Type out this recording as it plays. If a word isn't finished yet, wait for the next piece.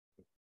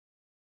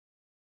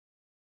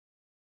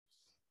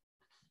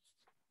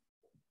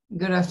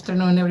Good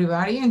afternoon,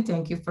 everybody, and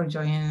thank you for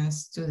joining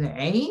us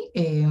today.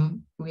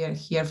 We are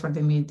here for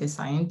the Meet the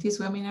Scientists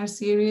webinar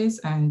series,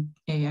 and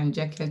I'm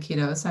Jackie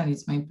Quiroz, and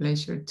it's my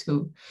pleasure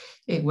to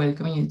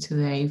welcome you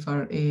today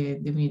for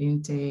the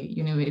meeting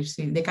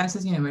the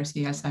Kansas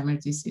University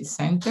Alzheimer's Disease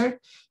Center.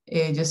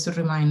 Just to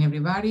remind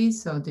everybody,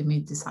 so the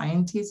Meet the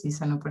Scientists is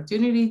an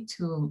opportunity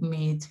to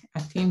meet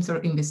teams or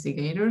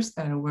investigators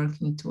that are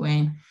working to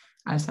end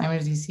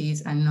Alzheimer's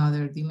disease and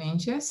other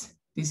dementias.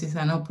 This is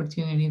an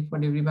opportunity for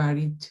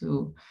everybody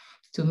to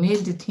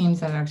meet the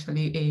teams that are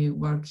actually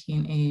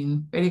working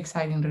in very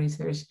exciting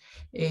research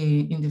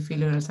in the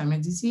field of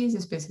Alzheimer's disease,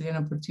 especially an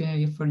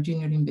opportunity for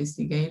junior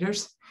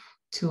investigators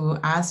to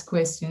ask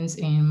questions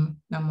in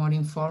a more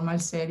informal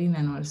setting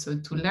and also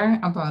to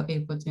learn about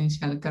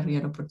potential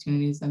career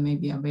opportunities that may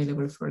be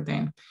available for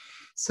them.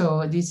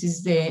 So this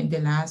is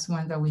the last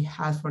one that we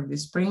had for the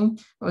spring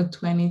of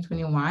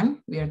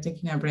 2021. We are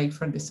taking a break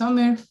for the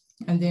summer,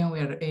 and then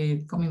we're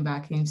coming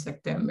back in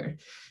September.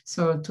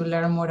 So to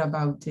learn more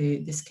about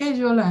the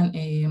schedule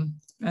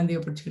and the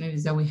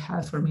opportunities that we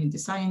have for Meet the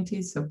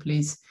Scientists, so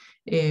please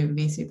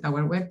visit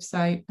our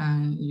website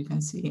and you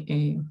can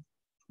see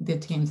the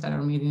teams that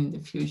are meeting in the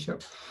future.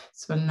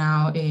 So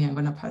now I'm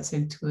gonna pass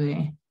it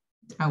to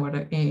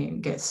our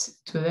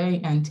guests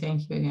today, and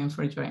thank you again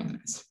for joining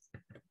us.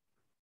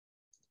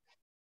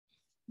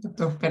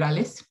 Dr.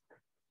 Perales.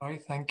 All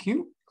right, thank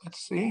you.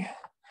 Let's see.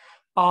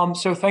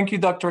 So thank you,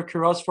 Dr.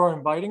 Quiroz, for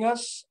inviting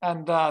us,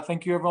 and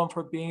thank you everyone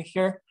for being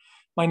here.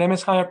 My name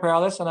is Jaime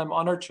Perales, and I'm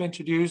honored to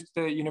introduce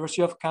the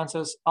University of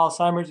Kansas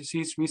Alzheimer's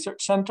Disease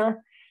Research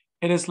Center.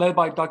 It is led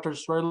by Dr.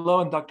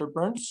 Swerlo and Dr.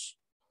 Burns.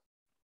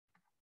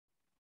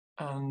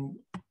 And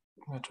I'm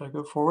gonna try to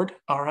go forward.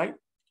 All right.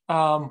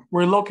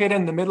 We're located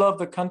in the middle of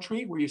the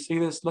country where you see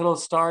this little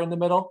star in the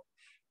middle.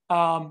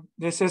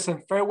 This is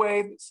in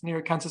Fairway, it's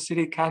near Kansas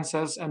City,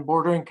 Kansas, and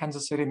bordering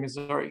Kansas City,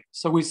 Missouri.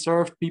 So we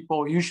serve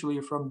people usually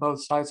from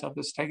both sides of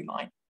the state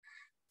line.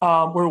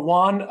 We're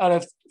one out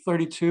of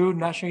 32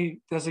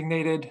 nationally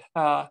designated,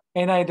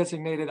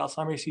 NI-designated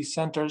Alzheimer's disease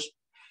centers.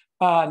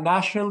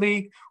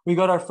 Nationally, we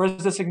got our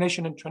first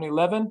designation in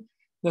 2011,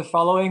 the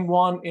following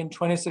one in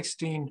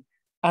 2016,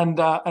 and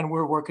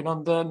we're working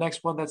on the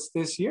next one that's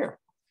this year.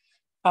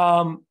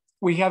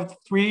 We have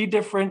three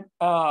different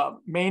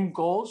main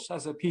goals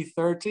as a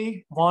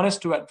P30. One is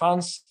to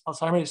advance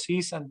Alzheimer's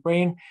disease and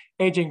brain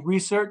aging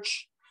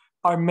research.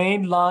 Our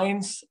main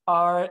lines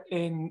are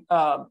in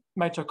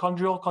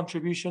mitochondrial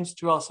contributions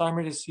to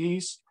Alzheimer's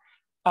disease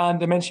and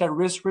dementia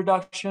risk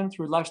reduction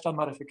through lifestyle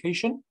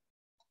modification.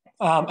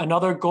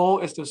 Another goal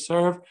is to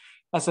serve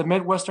as a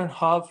Midwestern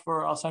hub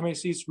for Alzheimer's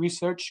disease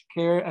research,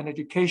 care, and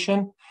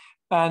education.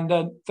 And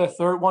then the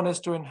third one is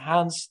to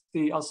enhance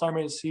the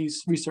Alzheimer's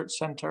Disease Research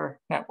Center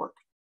network.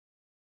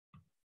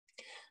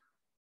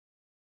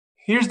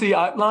 Here's the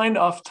outline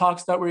of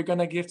talks that we're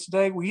gonna give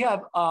today. We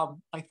have,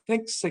 I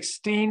think,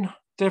 16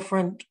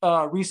 different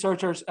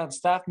researchers and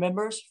staff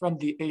members from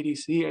the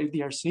ADC,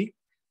 ADRC.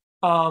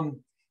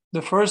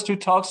 The first two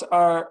talks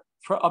are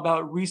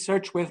about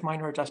research with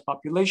minoritized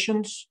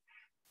populations.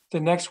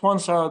 The next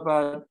ones are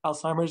about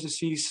Alzheimer's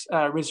disease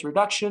risk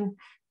reduction,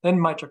 then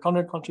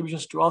mitochondrial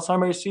contributions to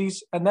Alzheimer's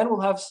disease, and then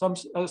we'll have some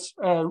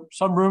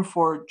room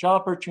for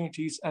job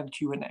opportunities and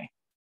Q&A.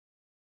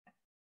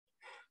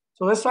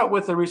 So let's start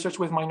with the research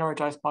with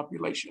minoritized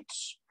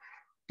populations.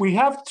 We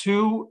have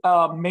two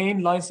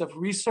main lines of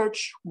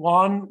research,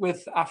 one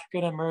with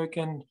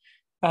African-American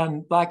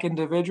and Black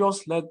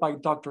individuals led by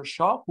Dr.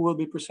 Shaw, who will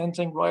be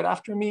presenting right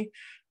after me,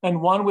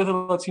 and one with the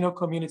Latino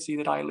community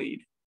that I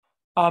lead.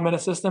 I'm an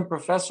assistant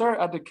professor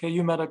at the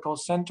KU Medical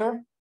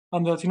Center.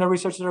 I'm the Latino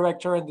Research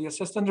Director and the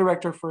Assistant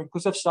Director for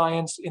Inclusive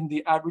Science in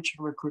the Outreach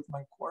and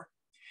Recruitment Corps.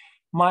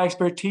 My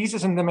expertise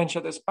is in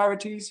dementia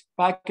disparities.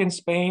 Back in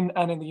Spain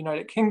and in the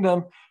United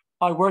Kingdom,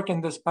 I work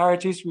in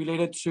disparities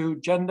related to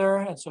gender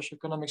and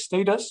socioeconomic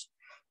status.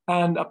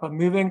 And upon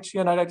moving to the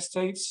United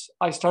States,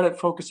 I started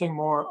focusing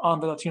more on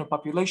the Latino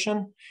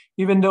population,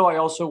 even though I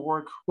also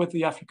work with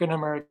the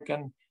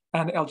African-American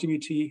and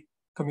LGBT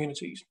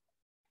communities.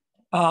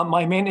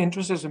 My main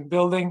interest is in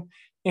building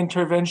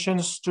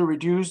interventions to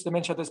reduce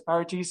dementia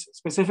disparities,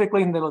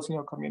 specifically in the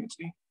Latino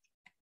community.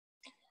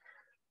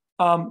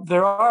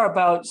 There are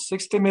about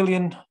 60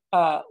 million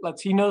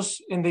Latinos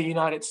in the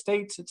United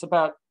States. It's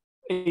about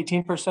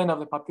 18% of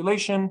the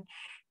population.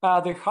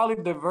 They're highly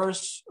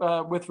diverse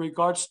with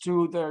regards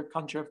to their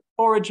country of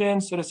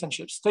origin,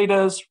 citizenship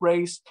status,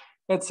 race,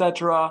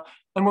 etc.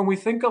 And when we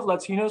think of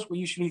Latinos, we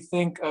usually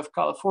think of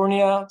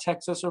California,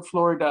 Texas, or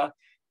Florida.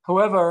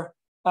 However,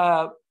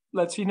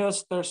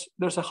 Latinos,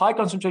 there's a high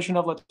concentration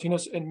of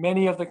Latinos in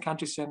many of the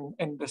counties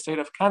in the state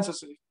of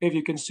Kansas. If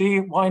you can see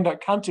Wyandotte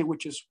County,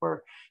 which is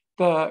where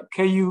the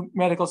KU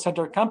Medical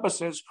Center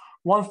campus is,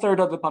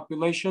 1/3 of the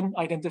population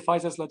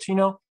identifies as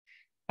Latino.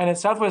 And in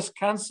Southwest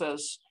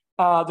Kansas,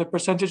 the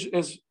percentage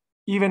is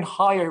even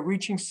higher,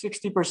 reaching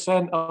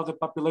 60% of the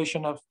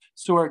population of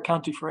Seward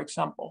County, for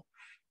example.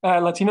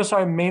 Latinos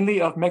are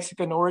mainly of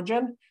Mexican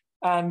origin,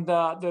 and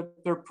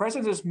their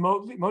presence is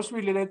most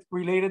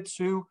related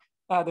to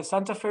the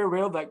Santa Fe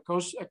Rail that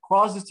goes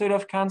across the state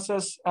of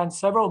Kansas, and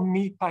several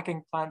meat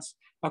packing plants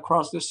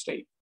across the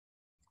state.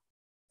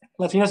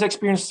 Latinos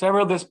experience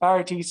several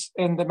disparities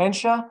in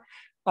dementia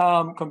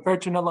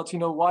compared to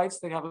non-Latino whites.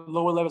 They have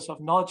lower levels of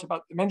knowledge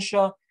about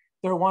dementia.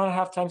 They're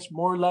 1.5 times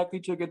more likely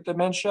to get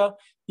dementia,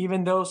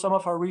 even though some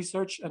of our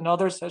research and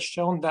others has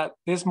shown that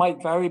this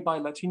might vary by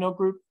Latino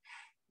group.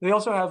 They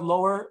also have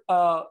lower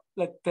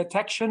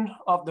detection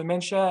of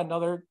dementia and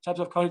other types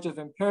of cognitive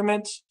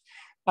impairments,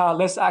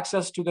 less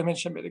access to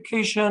dementia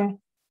medication,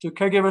 to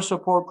caregiver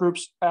support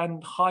groups,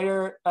 and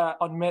higher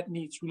unmet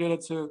needs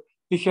related to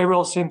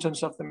behavioral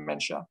symptoms of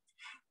dementia.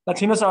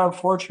 Latinos are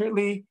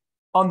unfortunately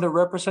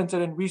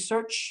underrepresented in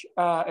research,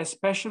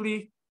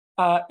 especially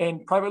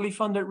in privately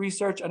funded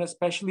research and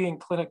especially in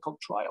clinical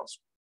trials.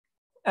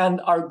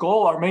 And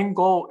our main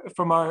goal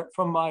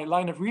from my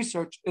line of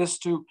research is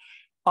to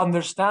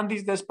understand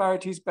these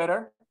disparities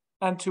better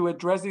and to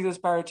address these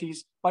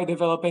disparities by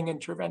developing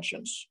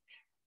interventions.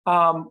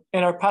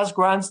 In our past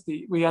grants,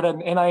 we had an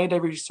NIA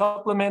Diversity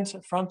Supplement,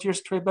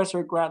 Frontiers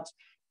Trailblazer grant.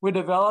 We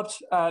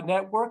developed a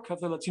network of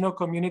the Latino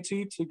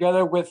community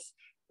together with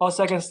Us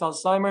Against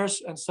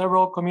Alzheimer's and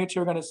several community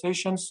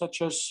organizations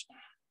such as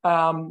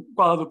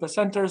Guadalupe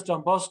Centers,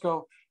 Don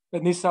Bosco,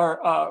 and these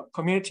are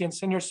community and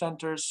senior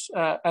centers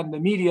and the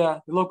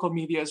media, the local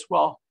media as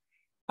well.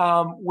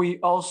 We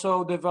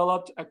also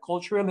developed a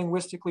culturally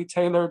linguistically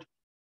tailored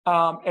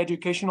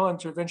educational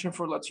intervention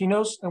for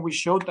Latinos, and we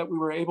showed that we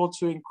were able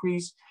to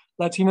increase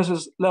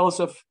Latinos' levels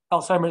of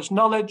Alzheimer's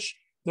knowledge,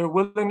 their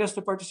willingness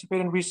to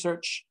participate in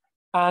research,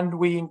 and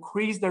we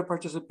increased their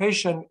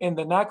participation in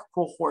the NAC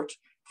cohort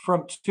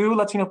from 2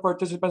 Latino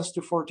participants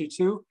to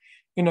 42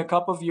 in a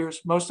couple of years,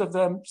 most of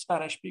them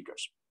Spanish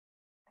speakers.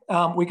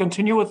 We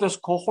continue with this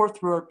cohort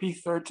through our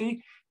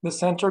P30, the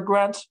center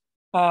grant.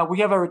 We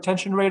have a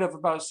retention rate of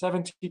about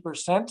 70%.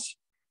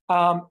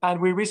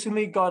 And we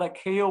recently got a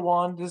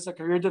KO1, this is a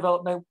Career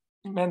Development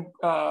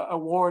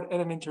Award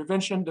and an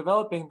Intervention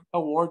Developing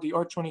Award, the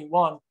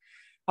R21.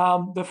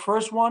 The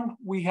first one,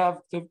 we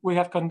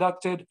have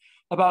conducted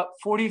about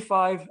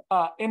 45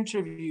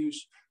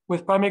 interviews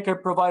with primary care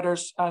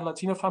providers and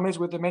Latino families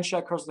with dementia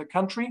across the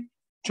country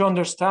to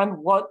understand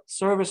what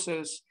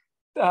services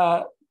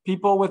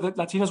people with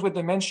Latinos with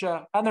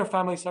dementia and their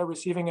families are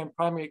receiving in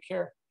primary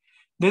care.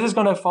 This is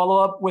going to follow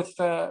up with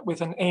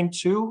an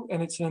AIM-2,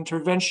 and it's an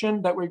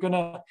intervention that we're going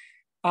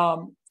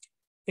to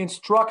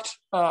instruct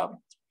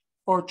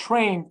or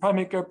train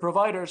primary care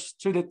providers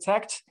to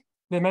detect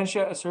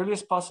dementia as early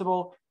as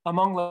possible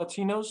among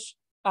Latinos,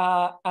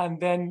 and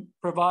then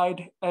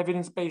provide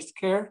evidence-based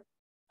care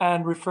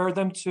and refer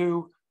them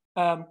to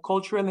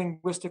culturally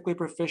linguistically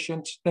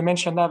proficient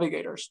dementia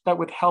navigators that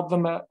would help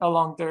them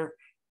along their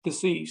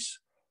disease.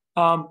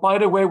 By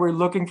the way, we're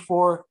looking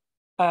for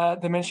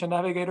dementia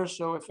navigators.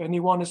 So if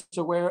anyone is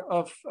aware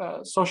of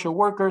social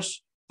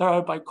workers that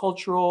are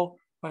bicultural,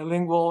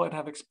 bilingual, and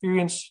have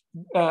experience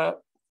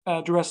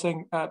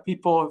addressing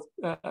people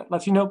of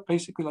Latino,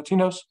 basically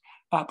Latinos,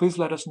 please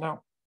let us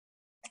know.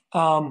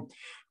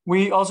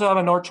 We also have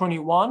an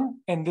R21,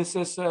 and this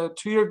is a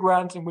 2-year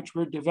grant in which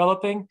we're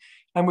developing,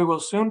 and we will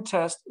soon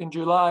test in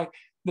July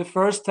the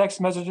first text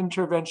message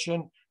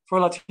intervention for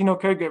Latino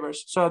caregivers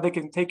so they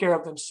can take care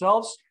of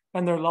themselves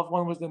and their loved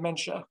one with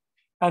dementia.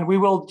 And we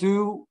will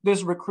do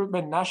this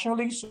recruitment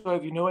nationally. So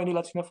if you know any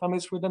Latino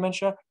families with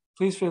dementia,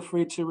 please feel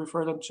free to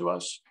refer them to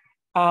us.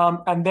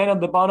 And then at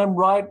the bottom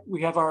right,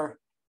 we have our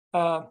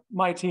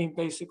my team,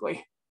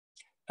 basically.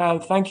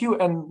 Thank you.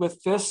 And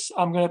with this,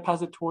 I'm going to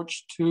pass the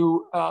torch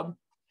to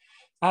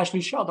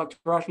Ashley Shaw, Dr.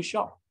 Ashley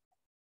Shaw.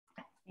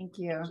 Thank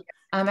you.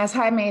 As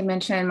Jaime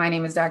mentioned, my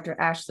name is Dr.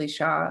 Ashley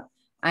Shaw.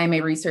 I'm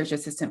a research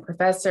assistant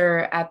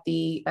professor at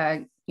the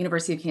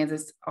University of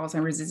Kansas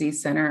Alzheimer's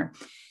Disease Center.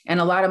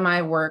 And a lot of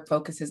my work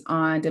focuses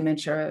on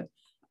dementia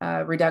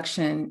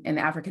reduction in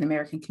the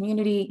African-American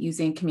community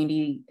using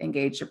community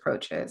engaged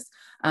approaches.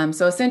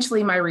 So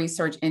essentially my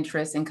research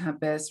interests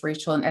encompass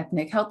racial and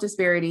ethnic health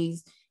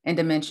disparities and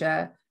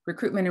dementia,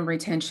 recruitment and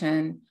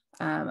retention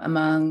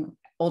among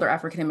older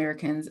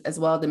African-Americans, as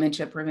well as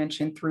dementia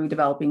prevention through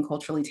developing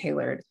culturally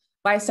tailored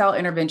lifestyle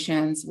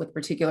interventions with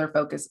particular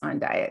focus on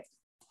diet.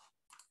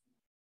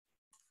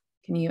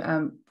 Can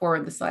you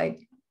forward the slide?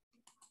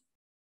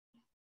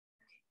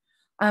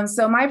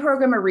 So my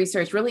program of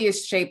research really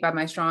is shaped by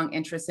my strong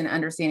interest in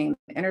understanding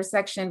the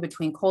intersection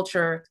between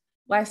culture,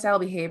 lifestyle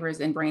behaviors,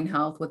 and brain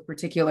health, with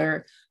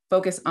particular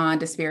focus on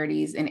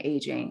disparities in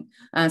aging.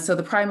 So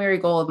the primary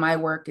goal of my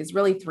work is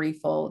really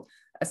threefold: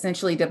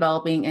 essentially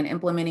developing and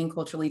implementing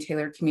culturally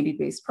tailored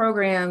community-based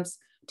programs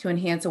to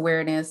enhance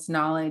awareness,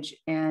 knowledge,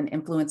 and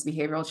influence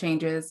behavioral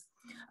changes,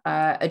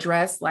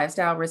 address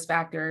lifestyle risk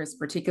factors,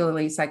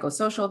 particularly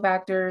psychosocial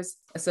factors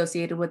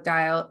associated with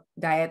diet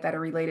that are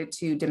related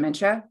to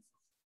dementia.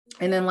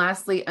 And then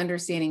lastly,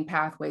 understanding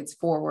pathways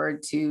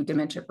forward to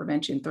dementia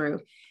prevention through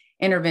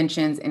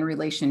interventions in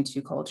relation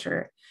to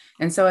culture.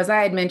 And so, as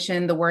I had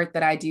mentioned, the work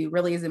that I do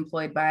really is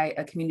employed by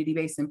a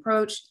community-based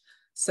approach.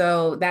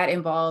 So that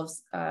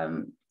involves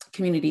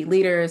community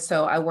leaders.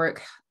 So I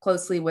work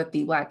closely with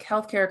the Black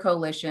Healthcare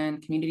Coalition,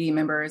 community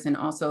members, and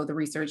also the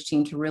research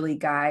team to really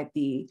guide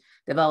the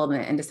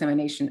development and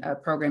dissemination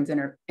of programs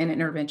and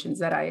interventions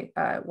that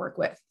I work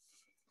with.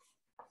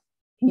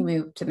 Can you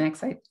move to the next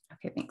slide?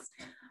 Okay, thanks.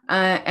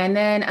 And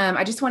then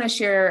I just want to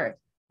share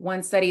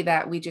one study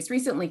that we just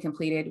recently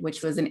completed,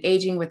 which was an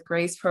Aging with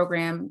Grace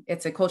program.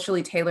 It's a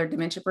culturally tailored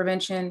dementia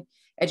prevention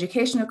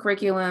educational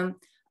curriculum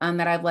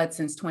that I've led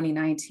since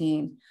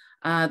 2019.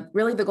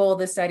 Really, the goal of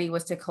this study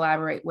was to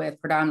collaborate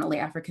with predominantly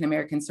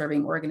African-American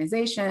serving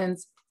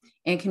organizations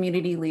and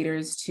community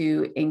leaders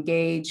to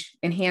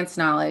enhance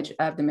knowledge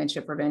of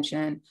dementia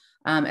prevention,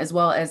 as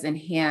well as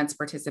enhance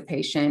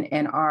participation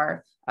in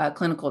our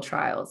clinical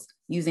trials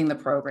using the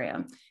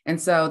program. And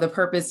so the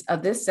purpose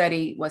of this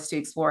study was to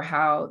explore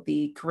how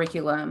the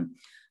curriculum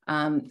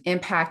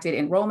impacted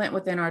enrollment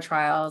within our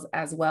trials,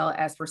 as well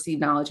as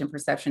perceived knowledge and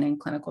perception in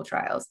clinical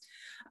trials.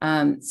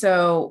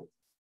 So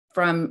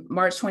from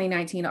March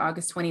 2019 to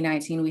August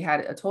 2019, we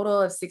had a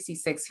total of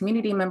 66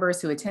 community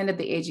members who attended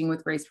the Aging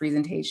with Grace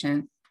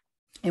presentation.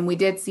 And we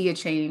did see a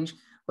change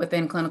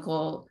within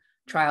clinical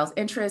trials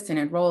interest and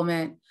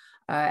enrollment.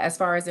 As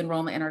far as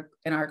enrollment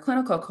in our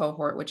clinical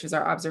cohort, which is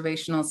our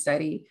observational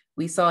study,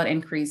 we saw an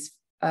increase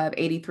of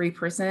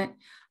 83%.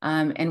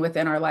 And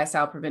within our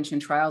lifestyle prevention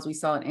trials, we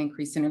saw an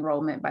increase in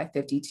enrollment by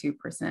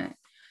 52%.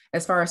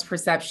 As far as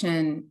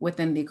perception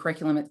within the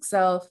curriculum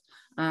itself,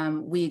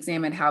 we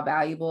examined how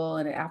valuable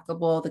and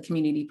applicable the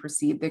community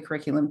perceived the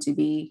curriculum to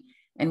be,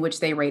 in which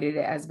they rated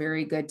it as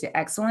very good to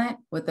excellent,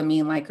 with a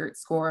mean Likert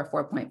score of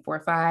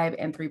 4.45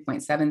 and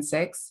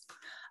 3.76.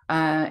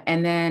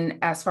 And then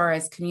as far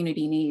as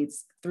community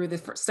needs, through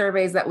the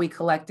surveys that we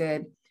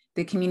collected,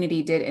 the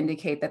community did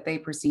indicate that they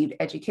perceived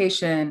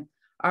education,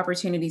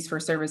 opportunities for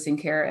service and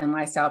care, and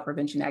lifestyle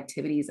prevention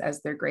activities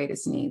as their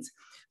greatest needs.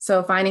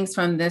 So findings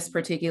from this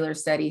particular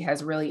study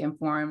has really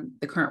informed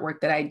the current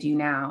work that I do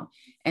now,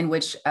 in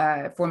which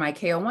for my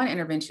KO1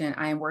 intervention,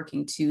 I am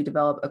working to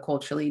develop a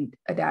culturally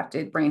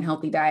adapted brain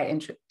healthy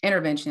diet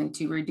intervention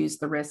to reduce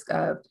the risk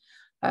of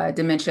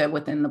dementia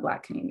within the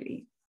Black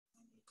community.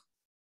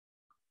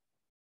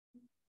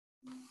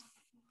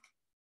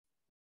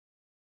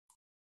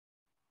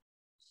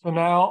 So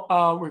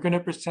now we're going to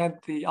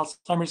present the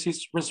Alzheimer's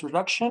disease risk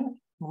reduction.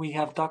 We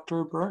have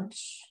Dr.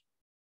 Burns.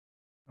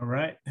 All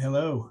right.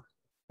 Hello.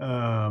 So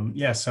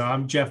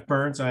I'm Jeff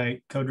Burns.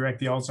 I co-direct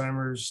the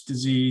Alzheimer's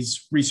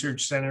Disease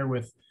Research Center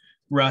with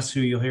Russ,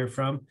 who you'll hear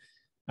from.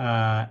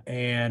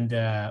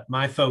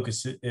 My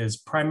focus is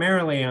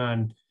primarily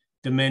on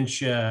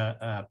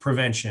dementia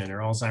prevention or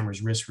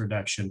Alzheimer's risk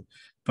reduction,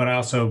 but I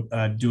also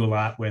do a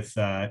lot with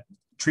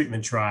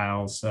treatment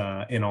trials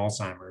in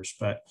Alzheimer's.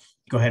 But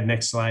go ahead,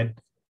 next slide,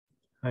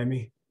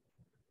 Jaime.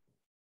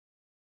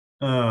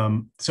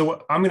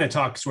 So I'm going to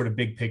talk sort of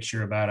big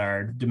picture about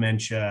our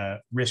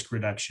dementia risk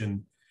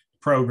reduction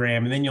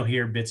program, and then you'll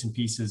hear bits and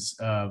pieces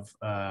of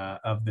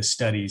the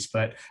studies.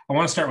 But I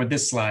want to start with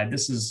this slide.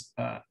 This is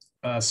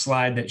a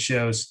slide that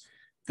shows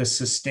the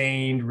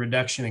sustained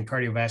reduction in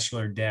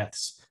cardiovascular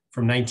deaths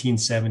from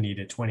 1970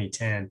 to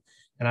 2010.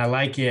 And I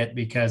like it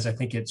because I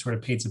think it sort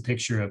of paints a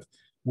picture of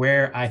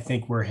where I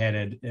think we're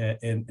headed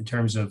in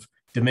terms of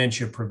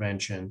dementia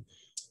prevention.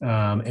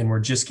 And we're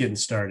just getting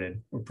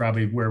started. We're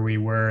probably where we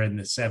were in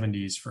the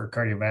 70s for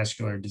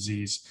cardiovascular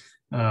disease,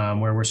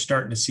 where we're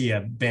starting to see a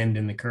bend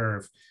in the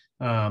curve.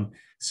 We're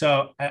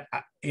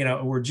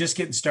just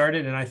getting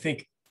started. And I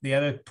think the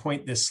other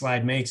point this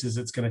slide makes is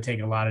it's going to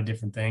take a lot of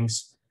different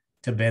things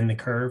to bend the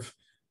curve.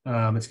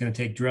 It's going to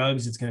take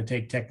drugs, it's going to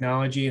take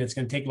technology, and it's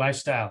going to take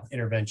lifestyle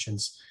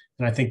interventions.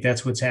 And I think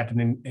that's what's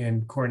happening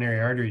in coronary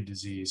artery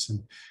disease.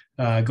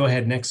 And go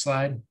ahead, next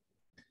slide.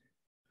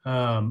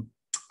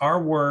 Our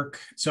work,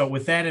 so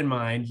with that in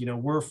mind,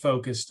 we're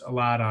focused a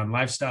lot on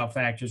lifestyle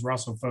factors. We're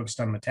also focused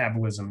on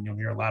metabolism, and you'll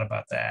hear a lot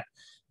about that.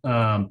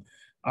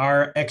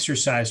 Our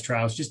exercise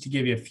trials, just to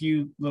give you a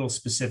few little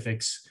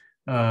specifics,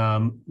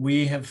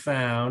 we have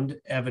found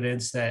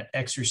evidence that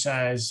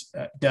exercise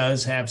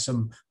does have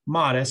some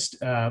modest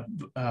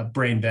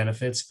brain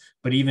benefits,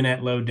 but even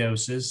at low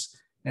doses,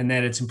 and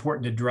that it's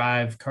important to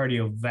drive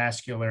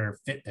cardiovascular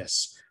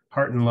fitness,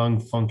 heart and lung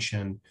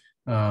function.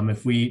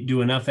 If we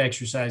do enough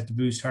exercise to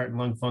boost heart and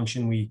lung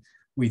function,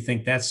 we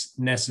think that's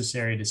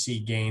necessary to see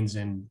gains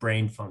in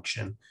brain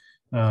function.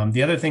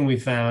 The other thing we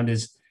found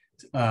is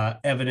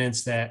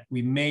evidence that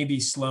we may be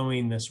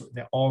slowing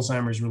the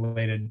Alzheimer's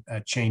related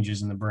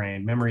changes in the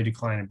brain, memory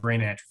decline and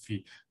brain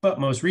atrophy. But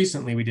most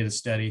recently, we did a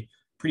study,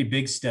 pretty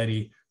big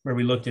study, where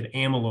we looked at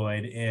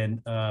amyloid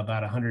in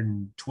about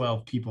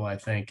 112 people, I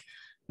think,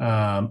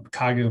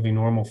 cognitively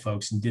normal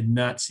folks, and did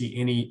not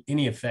see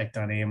any effect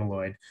on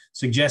amyloid,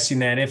 suggesting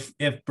that if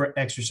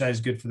exercise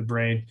is good for the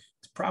brain,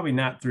 it's probably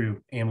not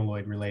through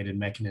amyloid related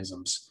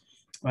mechanisms.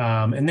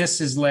 And this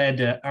has led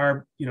to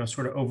our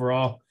sort of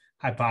overall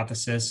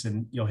hypothesis,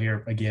 and you'll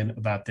hear again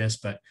about this,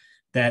 but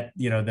that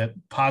the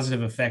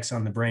positive effects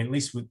on the brain, at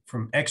least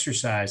from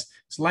exercise,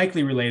 is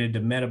likely related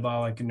to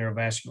metabolic and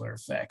neurovascular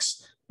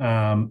effects.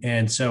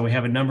 And so we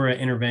have a number of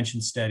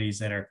intervention studies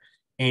that are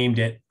aimed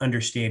at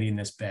understanding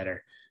this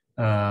better.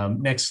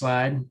 Next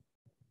slide.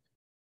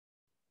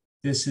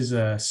 This is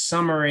a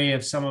summary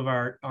of some of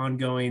our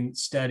ongoing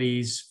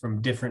studies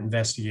from different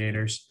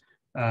investigators.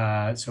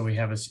 So we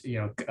have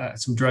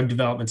some drug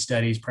development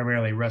studies,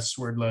 primarily Russ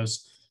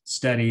Swerdlow's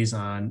studies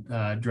on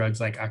drugs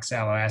like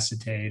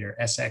oxaloacetate or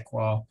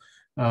S-Equal.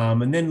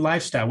 And then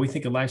lifestyle. We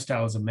think of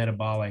lifestyle as a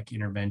metabolic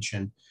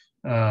intervention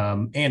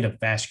and a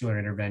vascular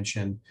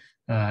intervention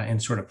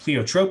and sort of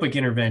pleiotropic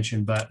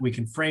intervention, but we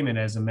can frame it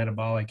as a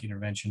metabolic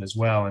intervention as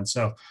well. And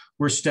so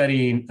we're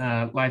studying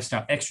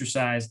lifestyle,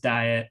 exercise,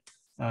 diet,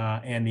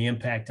 and the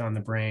impact on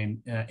the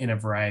brain in a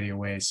variety of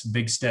ways. Some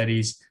big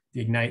studies,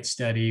 the IGNITE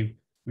study,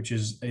 which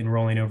is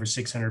enrolling over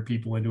 600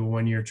 people into a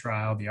one-year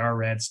trial, the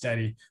RRAD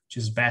study, which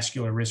is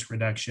vascular risk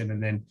reduction,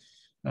 and then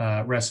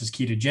Russ's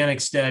ketogenic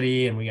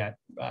study, and we got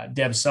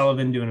Deb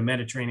Sullivan doing a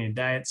Mediterranean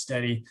diet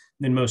study. And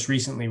then most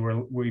recently,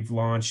 we've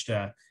launched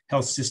a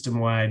health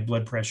system-wide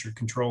blood pressure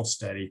control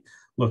study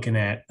looking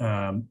at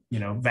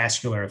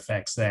vascular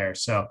effects there.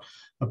 So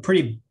a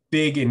pretty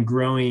big and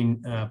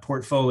growing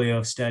portfolio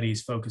of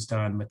studies focused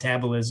on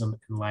metabolism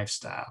and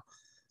lifestyle.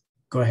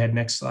 Go ahead,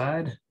 next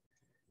slide.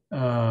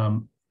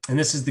 And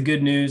this is the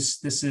good news.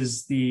 This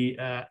is the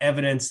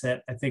evidence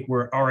that I think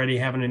we're already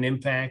having an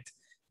impact.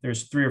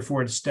 There's 3 or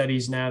 4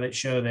 studies now that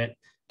show that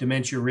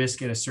dementia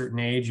risk at a certain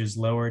age is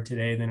lower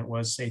today than it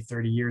was, say,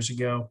 30 years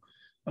ago.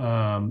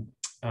 And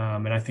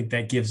I think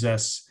that gives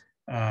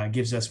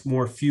us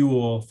more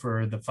fuel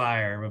for the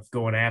fire of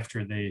going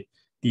after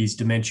these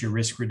dementia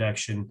risk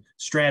reduction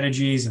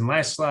strategies. And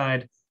last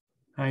slide,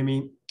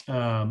 Jaime.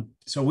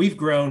 So we've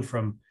grown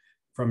from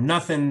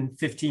nothing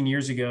 15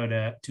 years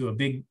ago to a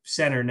big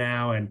center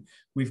now, and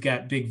we've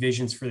got big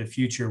visions for the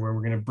future where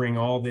we're going to bring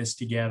all this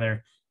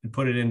together and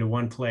put it into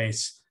one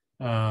place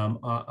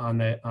on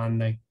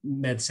the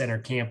Med Center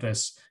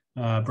campus,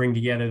 bring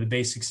together the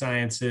basic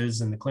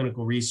sciences and the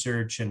clinical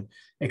research and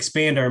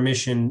expand our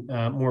mission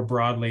more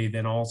broadly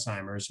than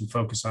Alzheimer's and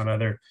focus on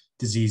other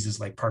diseases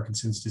like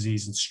Parkinson's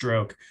disease and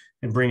stroke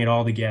and bring it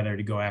all together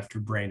to go after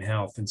brain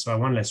health. And so I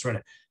wanted to sort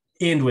of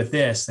end with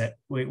this, that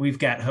we've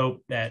got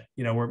hope that,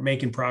 we're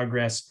making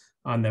progress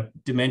on the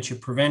dementia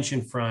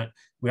prevention front.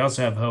 We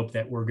also have hope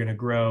that we're going to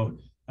grow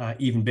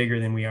even bigger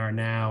than we are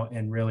now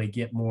and really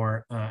get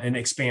more and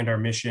expand our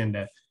mission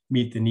to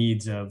meet the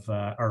needs of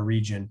our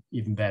region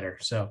even better.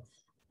 So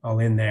I'll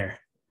end there.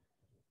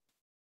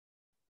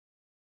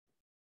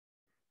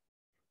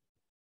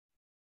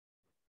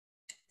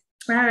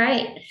 All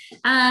right.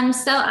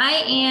 So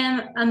I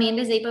am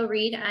Amanda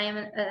Zabo-Reed. I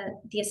am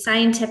the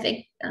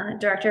scientific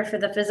director for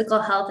the Physical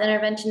Health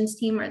Interventions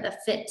team, or the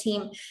FIT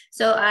team.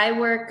 So I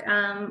work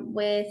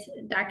with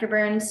Dr.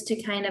 Burns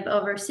to kind of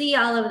oversee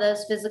all of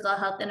those physical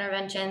health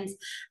interventions.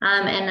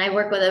 And I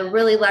work with a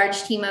really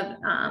large team of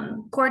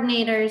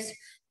coordinators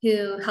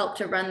who help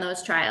to run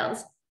those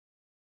trials.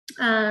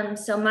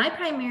 So my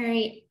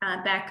primary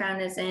background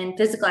is in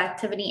physical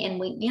activity and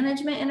weight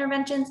management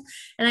interventions,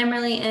 and I'm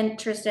really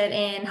interested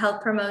in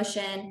health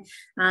promotion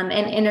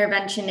and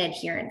intervention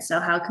adherence. So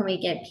how can we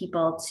get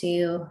people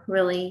to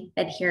really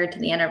adhere to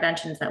the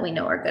interventions that we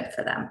know are good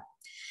for them?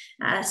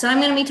 So I'm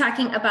going to be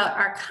talking about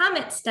our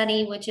COMET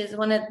study, which is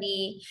one of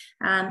the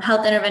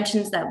health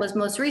interventions that was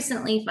most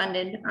recently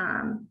funded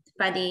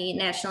by the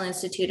National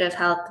Institute of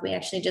Health. We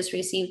actually just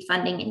received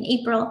funding in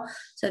April.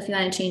 So if you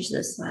want to change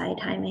this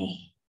slide,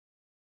 Jaime.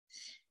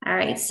 All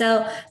right,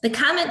 so the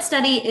COMET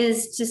study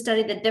is to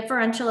study the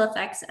differential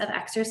effects of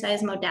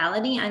exercise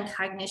modality on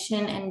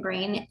cognition and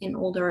brain in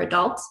older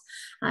adults.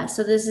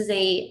 So this is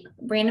a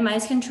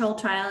randomized control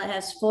trial. It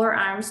has 4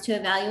 arms to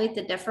evaluate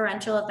the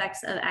differential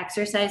effects of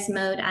exercise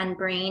mode on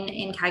brain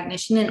in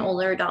cognition in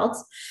older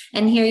adults.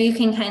 And here you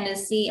can kind of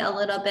see a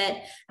little bit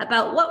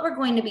about what we're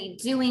going to be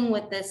doing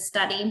with this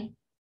study.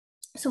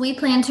 So we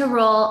plan to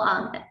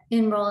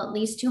enroll at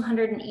least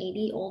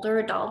 280 older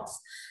adults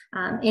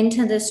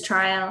into this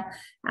trial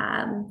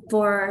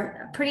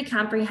for a pretty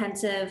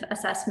comprehensive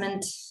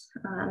assessment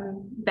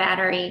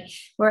battery.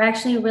 We're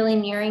actually really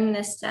nearing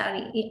this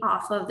study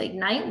off of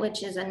IGNITE,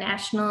 which is a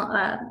national,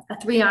 a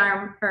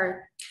 3-arm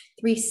or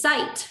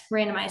 3-site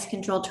randomized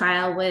controlled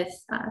trial with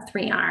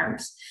 3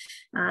 arms.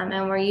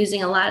 And we're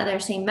using a lot of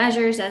their same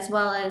measures as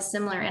well as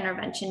similar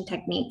intervention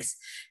techniques.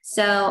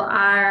 So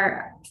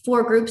our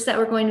 4 groups that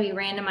we're going to be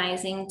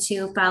randomizing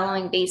to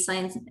following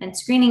baselines and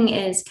screening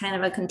is kind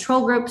of a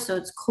control group. So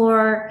it's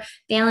core,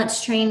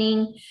 balance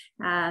training,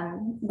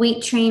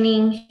 weight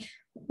training,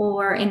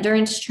 or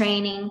endurance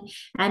training,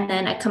 and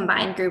then a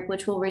combined group,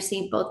 which will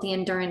receive both the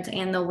endurance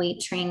and the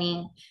weight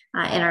training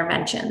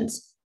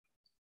interventions.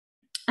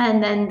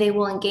 And then they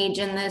will engage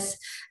in this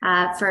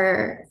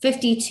for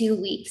 52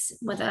 weeks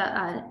with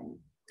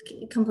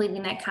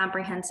completing that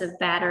comprehensive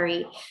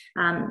battery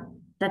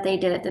that they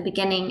did at the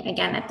beginning,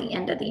 again, at the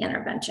end of the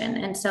intervention.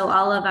 And so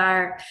all of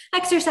our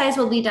exercise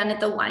will be done at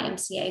the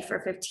YMCA for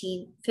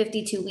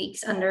 52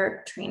 weeks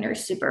under trainer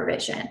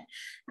supervision.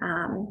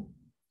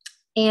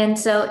 And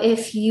so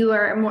if you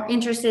are more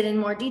interested in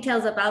more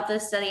details about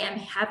this study, I'm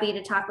happy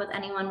to talk with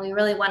anyone. We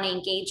really want to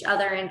engage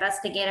other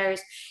investigators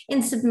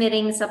in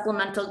submitting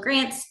supplemental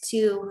grants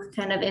to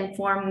kind of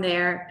inform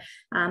their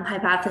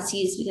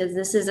hypotheses, because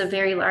this is a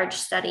very large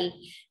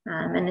study.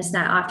 And it's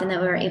not often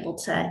that we're able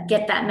to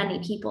get that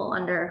many people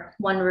under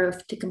one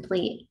roof to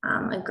complete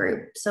a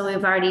group. So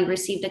we've already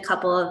received a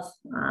couple of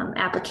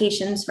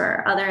applications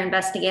for other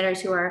investigators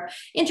who are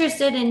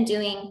interested in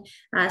doing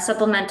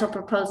supplemental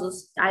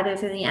proposals, either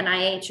through the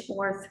NIH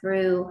or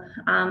through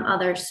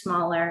other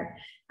smaller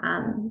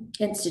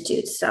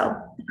institutes. So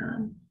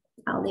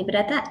I'll leave it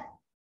at that.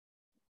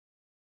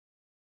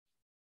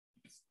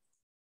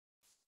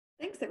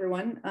 Thanks,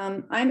 everyone.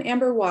 I'm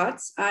Amber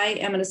Watts. I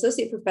am an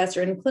associate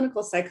professor in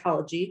clinical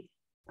psychology.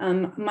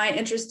 My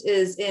interest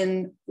is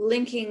in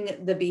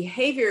linking the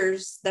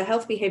behaviors, the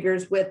health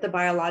behaviors, with the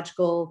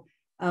biological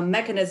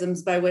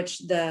mechanisms by which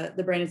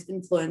the brain is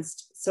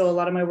influenced. So a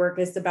lot of my work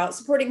is about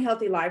supporting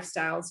healthy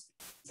lifestyles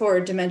for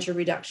dementia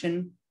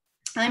reduction.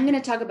 I'm going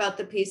to talk about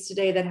the piece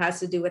today that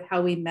has to do with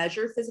how we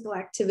measure physical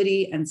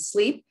activity and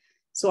sleep.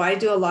 So I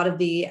do a lot of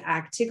the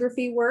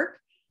actigraphy work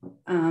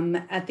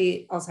at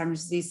the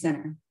Alzheimer's Disease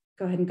Center.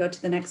 Go ahead and go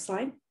to the next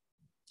slide.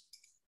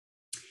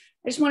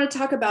 I just want to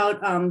talk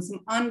about some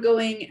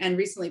ongoing and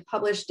recently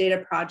published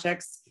data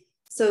projects.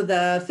 So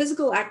the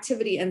Physical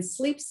Activity and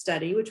Sleep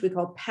Study, which we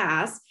call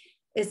PASS,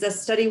 is a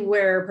study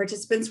where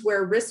participants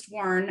wear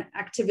wrist-worn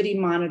activity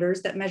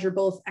monitors that measure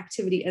both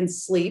activity and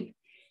sleep.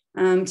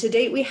 To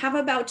date, we have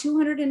about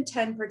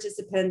 210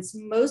 participants,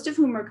 most of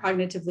whom are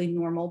cognitively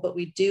normal, but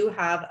we do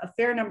have a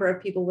fair number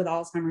of people with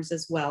Alzheimer's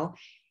as well.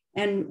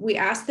 And we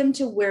asked them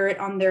to wear it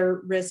on their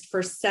wrist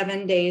for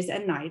 7 days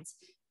and nights.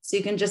 So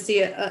you can just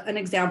see an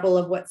example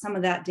of what some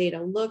of that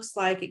data looks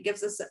like. It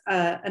gives us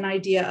an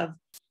idea of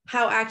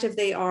how active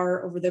they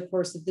are over the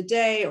course of the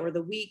day or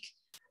the week.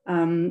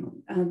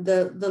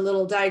 The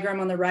little diagram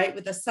on the right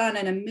with a sun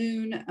and a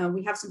moon.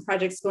 We have some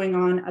projects going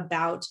on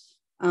about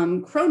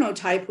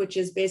chronotype, which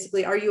is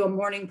basically, are you a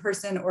morning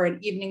person or an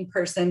evening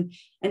person?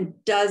 And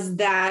does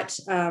that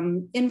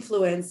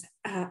influence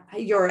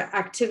your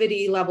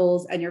activity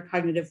levels and your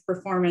cognitive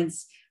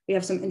performance? We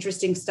have some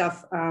interesting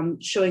stuff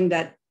showing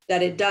that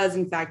it does,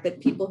 in fact,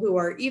 that people who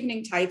are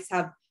evening types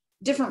have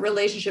different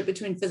relationship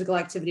between physical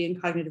activity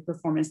and cognitive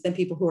performance than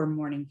people who are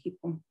morning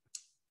people.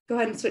 Go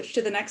ahead and switch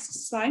to the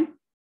next slide.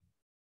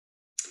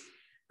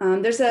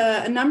 There's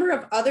a number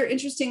of other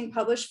interesting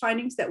published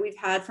findings that we've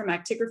had from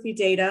actigraphy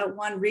data.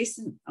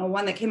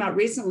 One that came out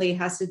recently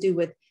has to do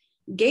with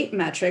gait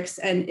metrics,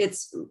 and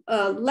it's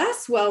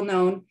less well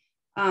known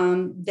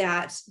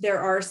that there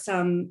are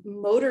some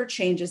motor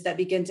changes that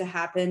begin to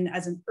happen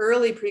as an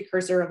early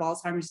precursor of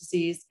Alzheimer's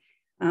disease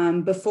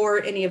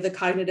before any of the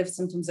cognitive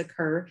symptoms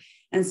occur.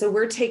 And so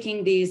we're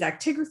taking these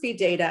actigraphy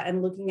data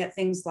and looking at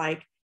things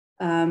like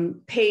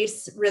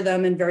pace,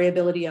 rhythm, and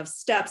variability of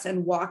steps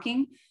and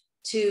walking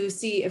to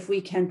see if we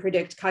can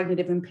predict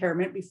cognitive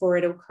impairment before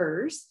it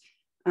occurs.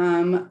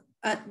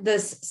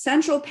 This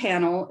central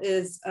panel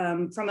is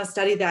from a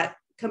study that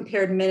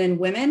compared men and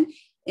women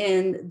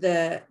in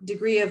the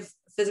degree of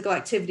physical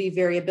activity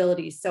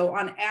variability. So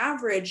on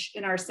average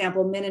in our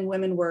sample, men and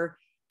women were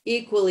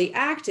equally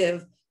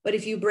active, but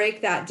if you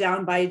break that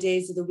down by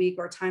days of the week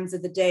or times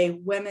of the day,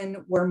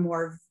 women were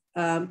more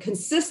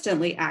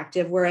consistently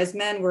active, whereas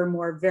men were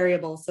more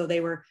variable. So they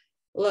were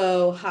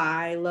low,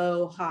 high,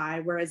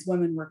 whereas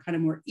women were kind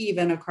of more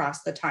even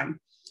across the time.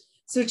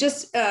 So it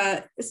just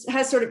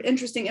has sort of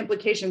interesting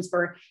implications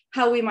for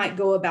how we might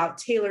go about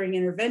tailoring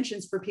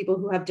interventions for people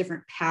who have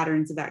different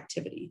patterns of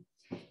activity.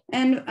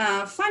 And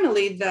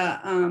finally,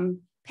 the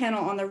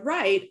panel on the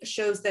right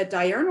shows that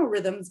diurnal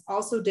rhythms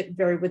also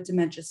vary with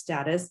dementia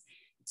status.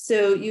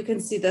 So you can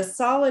see the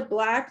solid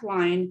black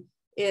line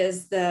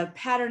is the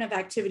pattern of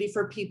activity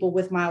for people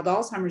with mild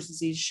Alzheimer's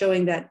disease,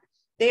 showing that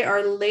they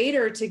are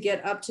later to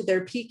get up to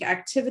their peak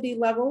activity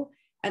level,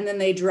 and then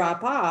they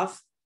drop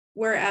off,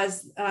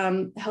 whereas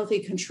healthy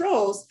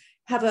controls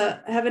have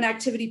an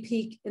activity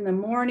peak in the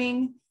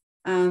morning,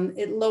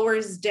 it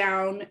lowers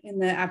down in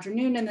the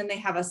afternoon, and then they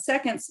have a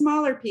second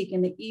smaller peak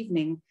in the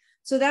evening.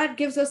 So that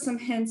gives us some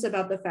hints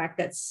about the fact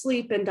that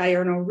sleep and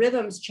diurnal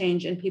rhythms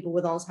change in people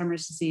with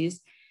Alzheimer's disease.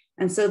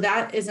 And so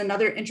that is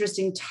another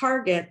interesting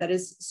target that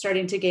is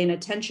starting to gain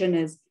attention,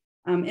 is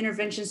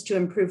interventions to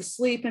improve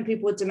sleep in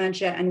people with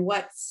dementia, and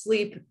what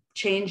sleep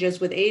changes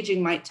with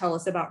aging might tell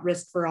us about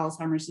risk for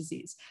Alzheimer's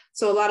disease.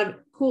 So a lot of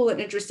cool and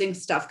interesting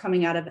stuff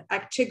coming out of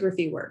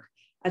actigraphy work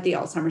at the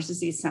Alzheimer's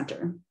Disease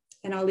Center.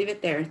 And I'll leave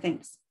it there.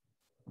 Thanks.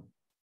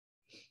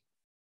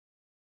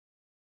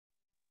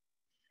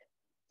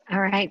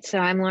 All right, so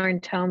I'm Lauren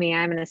Tomey.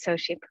 I'm an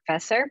associate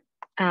professor.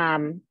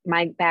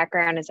 My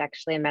background is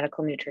actually in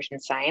medical nutrition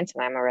science,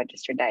 and I'm a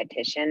registered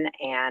dietitian,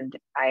 and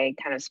I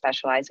kind of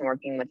specialize in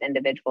working with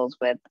individuals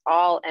with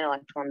all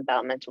intellectual and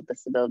developmental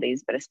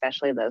disabilities, but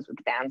especially those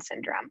with Down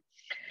syndrome.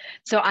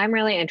 So I'm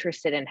really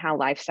interested in how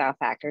lifestyle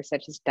factors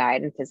such as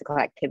diet and physical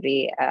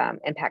activity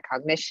impact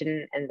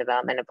cognition and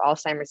development of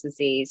Alzheimer's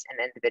disease and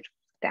individuals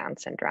with Down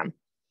syndrome.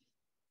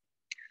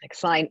 Next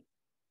slide.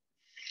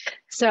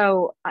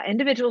 So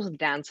individuals with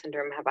Down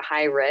syndrome have a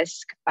high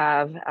risk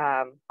of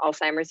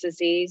Alzheimer's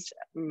disease.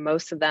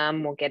 Most of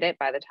them will get it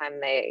by the time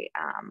they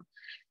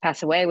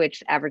pass away,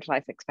 which average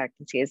life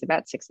expectancy is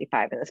about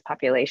 65 in this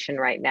population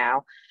right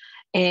now.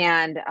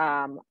 And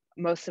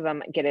most of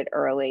them get it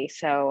early.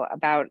 So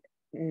about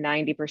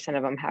 90%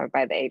 of them have it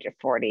by the age of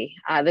 40.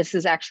 This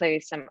is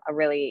actually a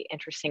really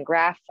interesting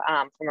graph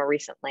from a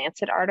recent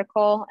Lancet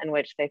article in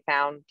which they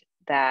found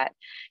that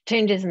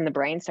changes in the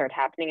brain start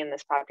happening in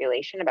this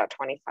population about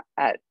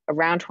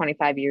around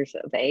 25 years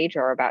of age,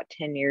 or about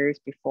 10 years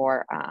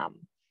before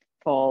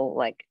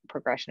full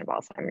progression of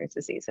Alzheimer's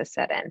disease is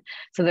set in.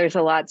 So there's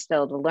a lot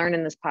still to learn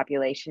in this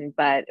population,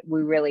 but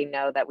we really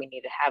know that we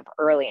need to have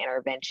early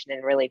intervention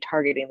and really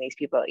targeting these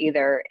people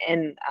either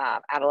in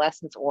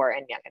adolescence or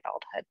in young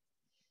adulthood.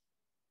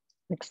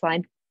 Next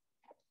slide.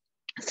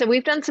 So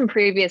we've done some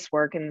previous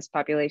work in this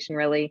population,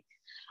 really,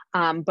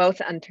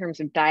 both in terms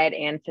of diet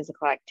and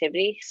physical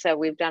activity. So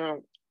we've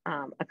done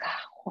a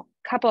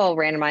couple of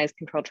randomized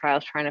controlled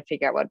trials trying to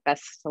figure out what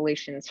best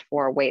solutions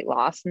for weight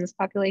loss in this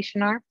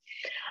population are.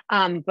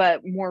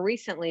 But more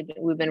recently,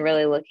 we've been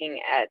really looking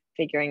at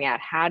figuring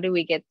out how do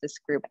we get this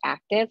group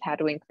active, how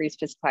do we increase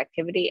physical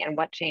activity, and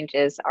what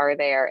changes are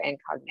there in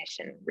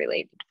cognition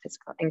related to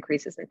physical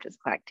increases in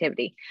physical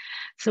activity.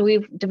 So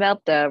we've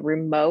developed a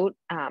remote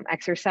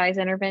exercise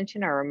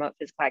intervention or remote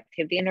physical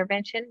activity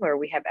intervention where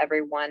we have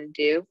everyone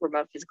do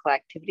remote physical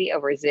activity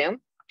over Zoom,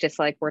 just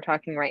like we're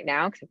talking right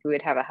now, except we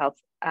would have a health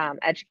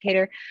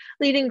educator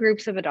leading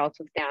groups of adults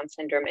with Down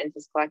syndrome in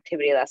physical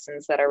activity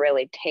lessons that are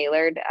really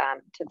tailored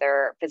to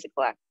their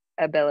physical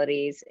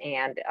abilities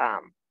and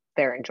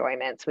their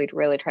enjoyment. So we'd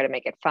really try to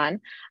make it fun.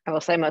 I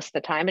will say most of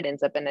the time it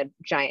ends up in a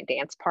giant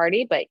dance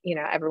party, but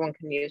everyone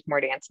can use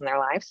more dance in their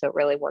life, so it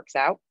really works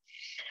out.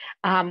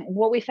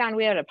 What we found,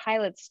 we had a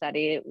pilot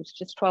study. It was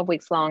just 12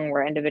 weeks long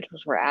where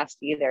individuals were asked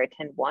to either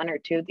attend 1 or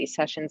 2 of these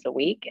sessions a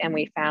week. And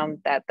we found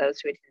that those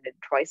who attended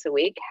twice a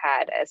week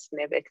had a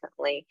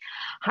significantly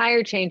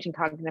higher change in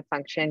cognitive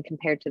function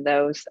compared to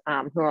those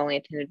who only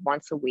attended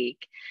once a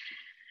week.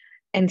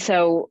 And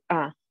so,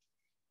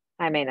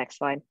 next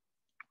slide.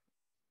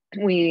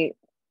 We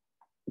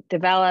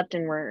developed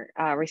and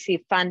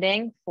received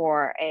funding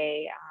for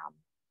a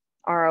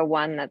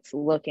R01 that's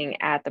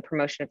looking at the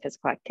promotion of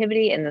physical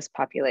activity in this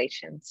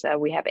population. So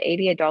we have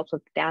 80 adults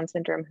with Down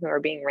syndrome who are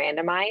being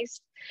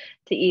randomized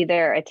to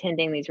either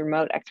attending these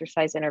remote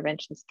exercise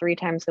interventions 3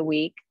 times a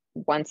week,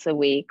 once a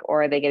week,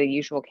 or they get a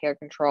usual care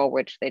control,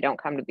 which they don't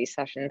come to these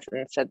sessions. And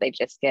instead they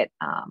just get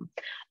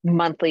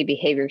monthly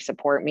behavior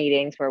support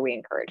meetings where we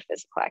encourage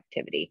physical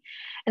activity.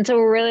 And so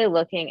we're really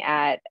looking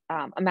at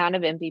amount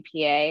of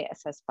MBPA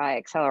assessed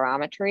by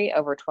accelerometry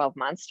over 12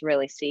 months to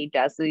really see,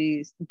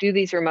 do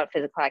these remote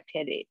physical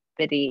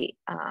activity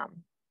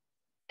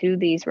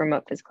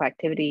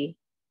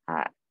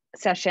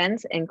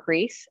sessions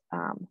increase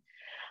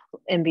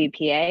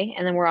MBPA.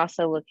 And then we're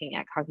also looking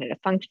at cognitive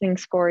functioning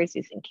scores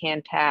using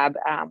CANTAB.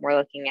 We're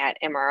looking at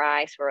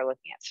MRI, so we're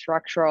looking at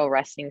structural,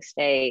 resting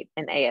state,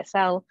 and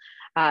ASL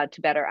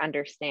to better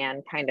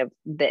understand kind of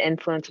the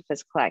influence of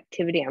physical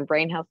activity on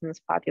brain health in this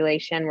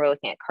population. We're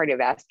looking at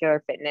cardiovascular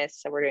fitness,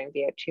 so we're doing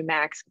VO2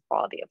 max and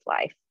quality of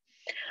life.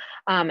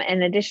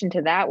 In addition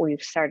to that,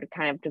 we've started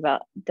kind of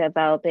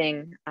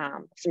developing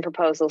some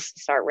proposals to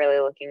start really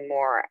looking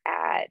more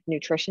at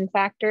nutrition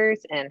factors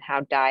and how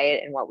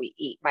diet and what we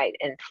eat might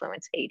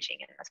influence aging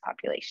in this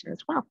population as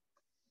well.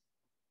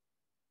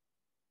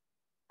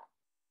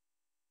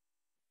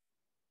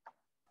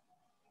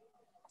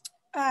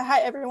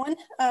 Hi, everyone.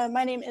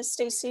 My name is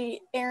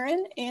Stacy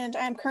Aaron, and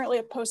I'm currently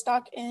a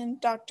postdoc in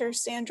Dr.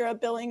 Sandra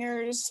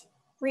Billinger's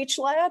REACH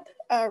lab.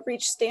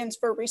 REACH stands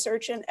for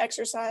Research in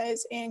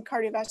Exercise and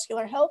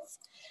Cardiovascular Health.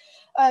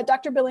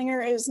 Dr.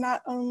 Billinger is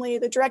not only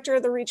the director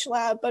of the REACH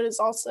lab, but is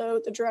also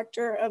the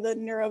director of the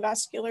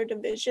neurovascular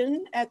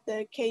division at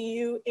the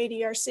Ku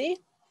Adc.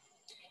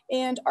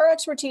 And our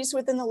expertise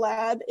within the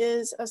lab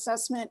is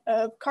assessment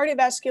of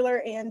cardiovascular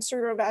and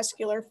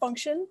cerebrovascular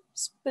function,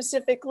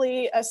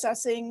 specifically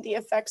assessing the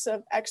effects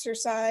of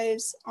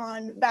exercise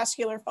on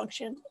vascular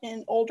function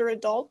in older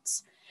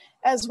adults,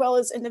 as well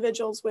as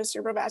individuals with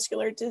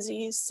cerebrovascular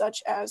disease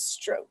such as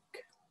stroke.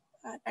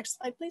 Next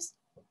slide, please.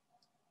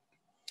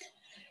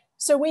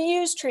 So we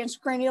use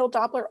transcranial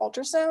Doppler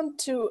ultrasound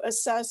to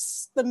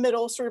assess the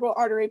middle cerebral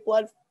artery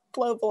blood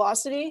flow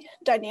velocity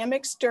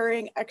dynamics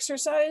during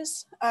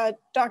exercise.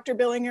 Dr.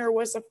 Billinger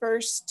was the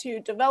first to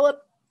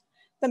develop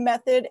the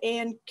method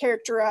and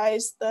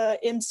characterize the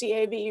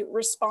MCAV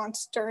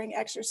response during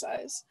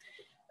exercise.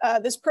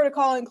 This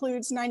protocol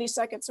includes 90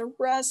 seconds of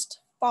rest,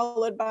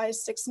 followed by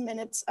 6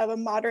 minutes of a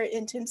moderate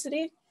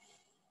intensity.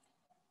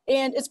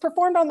 And it's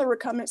performed on the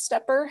recumbent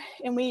stepper.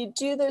 And we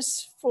do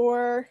this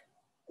for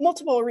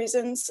multiple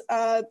reasons,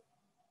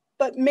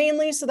 but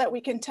mainly so that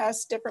we can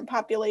test different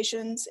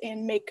populations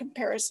and make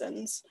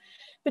comparisons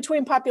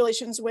between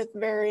populations with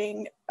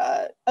varying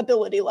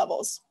ability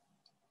levels.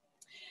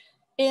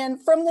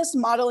 And from this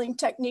modeling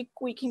technique,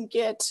 we can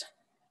get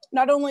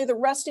not only the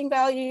resting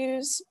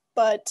values,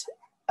 but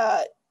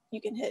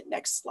you can hit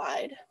next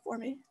slide for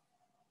me.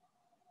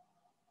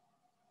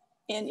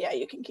 And yeah,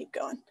 you can keep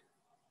going.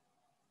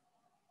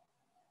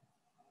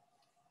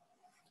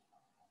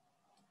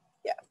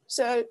 Yeah,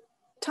 so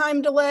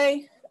time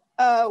delay,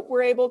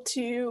 we're able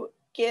to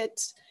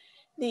get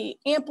the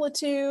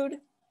amplitude,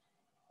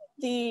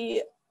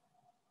 the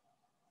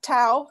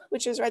tau,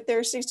 which is right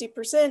there,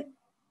 60%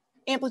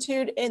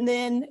 amplitude, and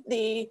then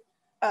the,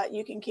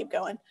 you can keep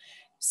going,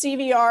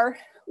 CVR,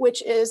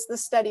 which is the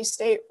steady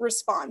state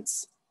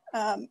response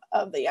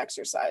of the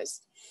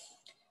exercise.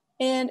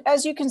 And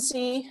as you can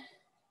see,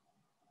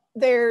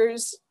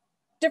 there's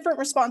different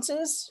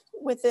responses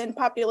within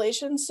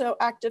populations. So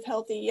active,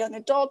 healthy young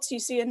adults, you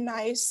see a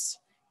nice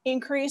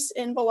increase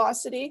in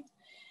velocity.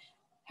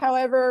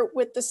 However,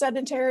 with the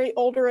sedentary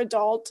older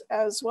adult,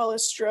 as well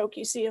as stroke,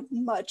 you see a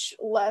much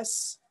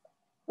less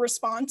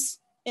response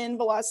in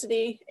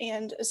velocity,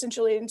 and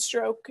essentially in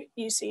stroke,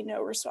 you see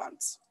no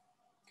response.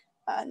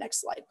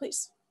 Next slide,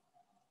 please.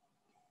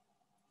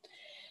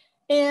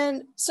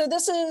 And so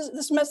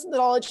this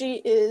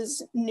methodology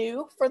is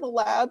new for the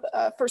lab.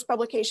 First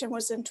publication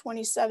was in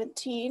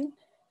 2017,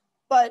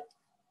 but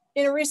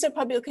in a recent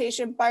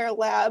publication by our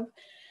lab,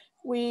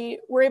 we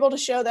were able to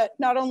show that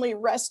not only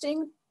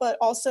resting, but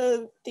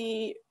also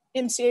the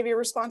MCAV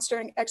response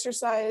during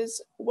exercise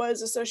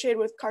was associated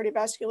with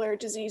cardiovascular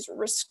disease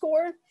risk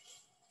score.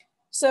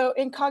 So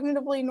in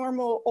cognitively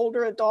normal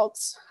older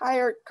adults,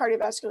 higher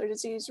cardiovascular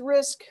disease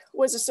risk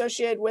was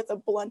associated with a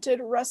blunted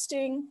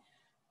resting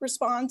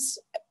response,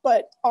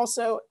 but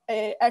also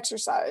a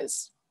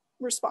exercise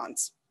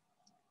response.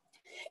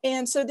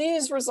 And so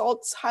these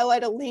results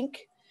highlight a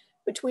link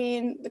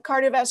between the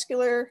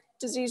cardiovascular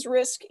disease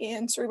risk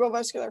and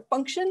cerebrovascular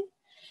function,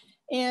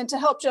 and to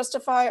help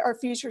justify our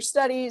future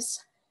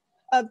studies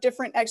of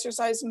different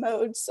exercise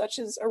modes, such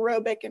as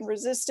aerobic and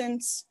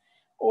resistance,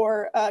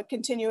 or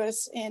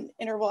continuous and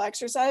interval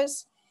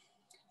exercise.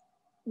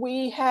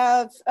 We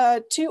have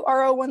 2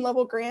 R01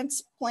 level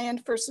grants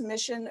planned for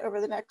submission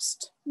over the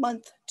next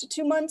month to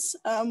 2 months.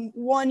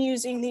 One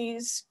using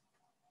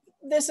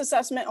this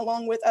assessment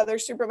along with other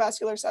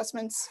cerebrovascular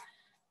assessments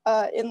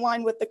in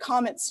line with the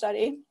COMET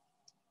study.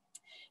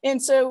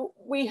 And so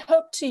we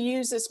hope to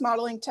use this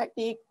modeling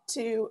technique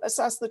to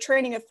assess the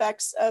training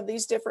effects of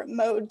these different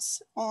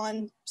modes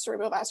on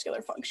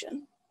cerebrovascular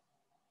function.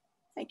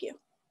 Thank you.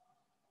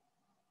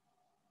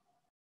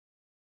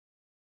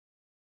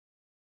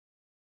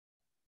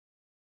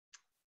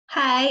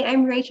 Hi,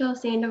 I'm Rachel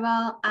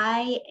Sandoval.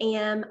 I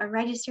am a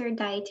registered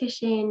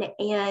dietitian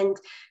and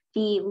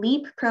the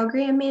LEAP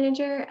program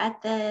manager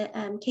at the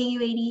Ku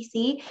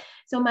Adc.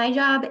 So my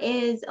job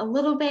is a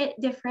little bit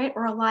different,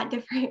 or a lot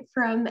different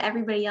from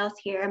everybody else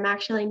here. I'm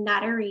actually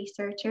not a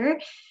researcher,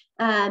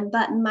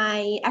 but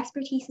my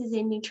expertise is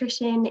in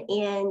nutrition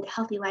and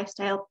healthy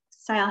lifestyle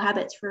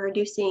habits for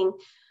reducing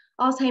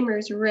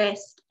Alzheimer's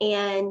risk.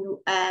 And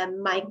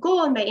my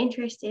goal and my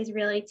interest is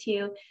really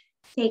to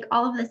take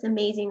all of this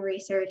amazing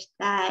research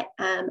that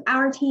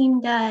our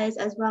team does,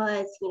 as well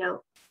as,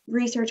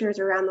 researchers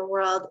around the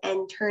world,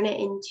 and turn it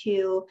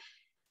into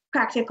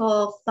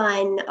practical,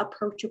 fun,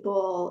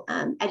 approachable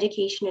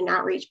education and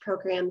outreach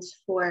programs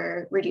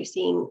for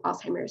reducing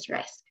Alzheimer's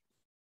risk.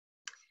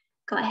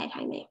 Go ahead,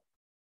 Jaime.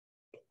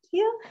 Thank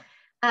you.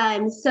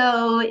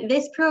 So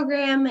this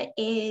program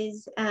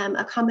is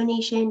a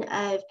combination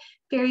of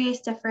various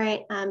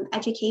different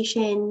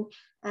education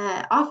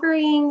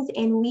offerings,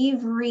 and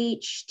we've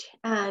reached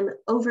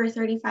over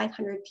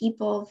 3,500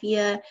 people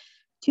via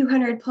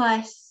 200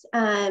 plus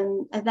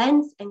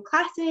events and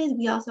classes.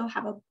 We also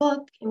have a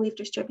book, and we've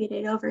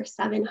distributed over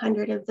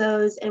 700 of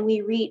those, and we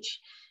reach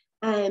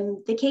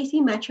the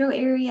KC metro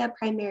area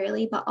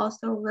primarily, but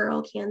also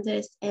rural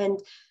Kansas and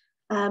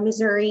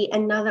Missouri.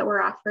 And now that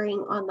we're offering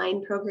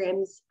online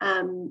programs,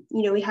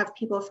 we have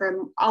people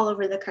from all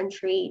over the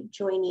country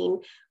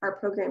joining our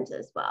programs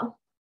as well.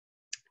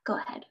 Go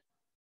ahead.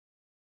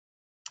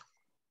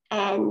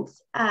 And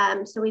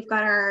so we've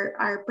got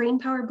our Brain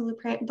Power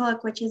Blueprint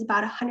book, which is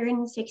about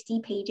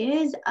 160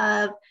 pages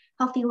of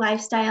healthy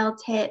lifestyle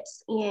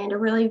tips, and a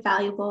really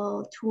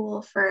valuable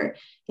tool for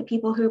the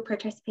people who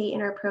participate in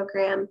our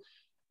program.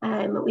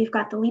 We've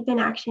got the Leap in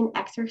Action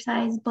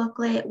exercise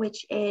booklet,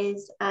 which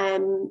is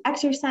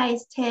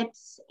exercise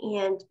tips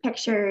and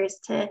pictures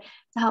to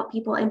help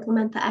people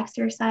implement the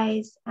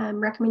exercise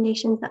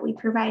recommendations that we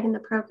provide in the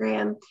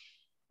program.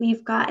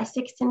 We've got a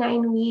 6 to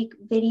 9 week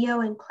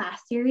video and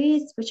class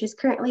series, which is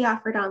currently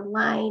offered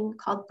online,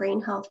 called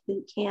Brain Health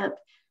Boot Camp,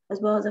 as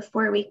well as a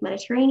 4-week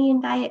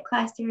Mediterranean diet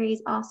class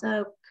series,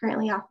 also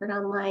currently offered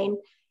online.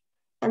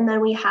 And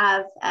then we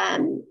have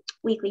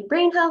weekly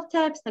brain health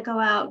tips that go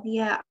out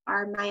via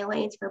our My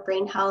Alliance for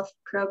Brain Health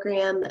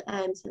program.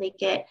 So they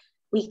get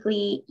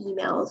weekly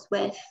emails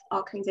with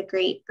all kinds of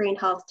great brain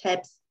health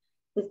tips.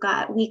 We've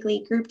got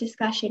weekly group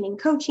discussion and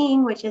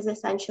coaching, which is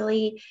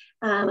essentially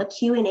a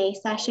Q&A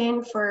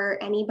session for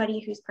anybody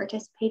who's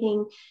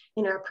participating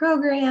in our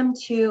program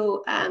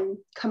to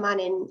come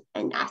on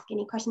and ask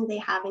any questions they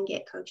have and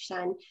get coached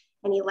on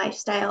any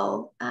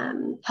lifestyle,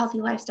 healthy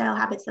lifestyle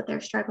habits that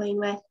they're struggling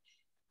with.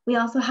 We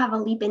also have a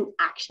Leap in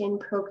Action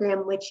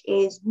program, which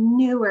is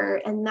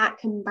newer, and that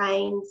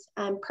combines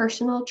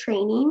personal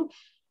training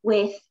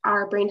with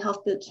our brain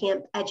health boot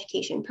camp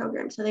education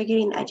program. So they're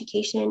getting the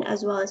education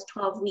as well as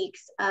 12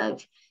 weeks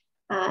of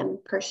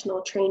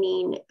personal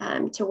training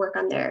to work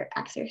on their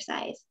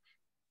exercise.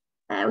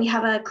 We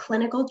have a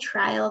clinical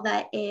trial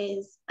that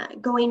is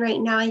going right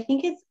now. I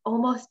think it's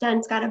almost done.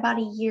 It's got about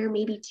a year,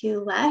 maybe 2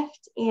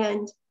 left.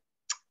 And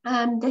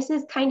this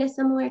is kind of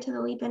similar to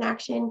the Leap in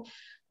Action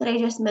that I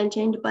just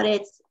mentioned, but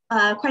it's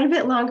quite a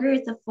bit longer.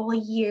 It's a full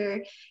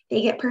year.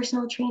 They get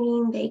personal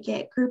training, they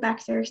get group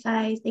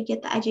exercise, they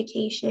get the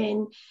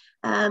education.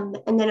 And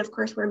then of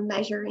course, we're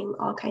measuring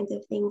all kinds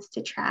of things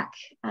to track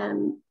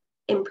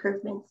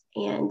improvements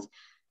and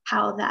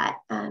how that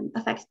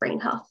affects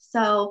brain health.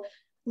 So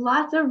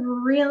lots of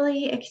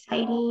really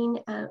exciting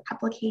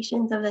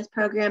applications of this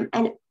program,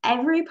 and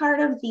every part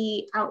of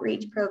the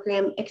outreach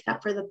program,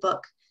 except for the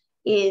book,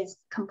 is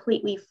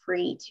completely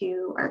free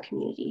to our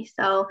community.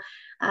 So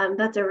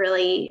that's a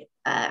really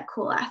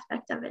cool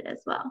aspect of it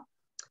as well.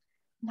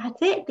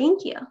 That's it.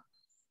 Thank you.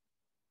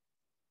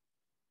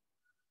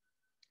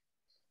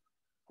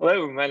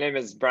 Hello, my name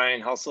is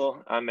Brian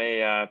Hussel. I'm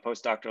a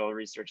postdoctoral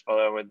research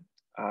fellow with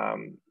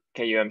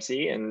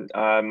KUMC, and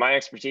my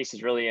expertise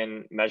is really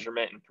in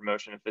measurement and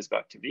promotion of physical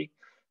activity.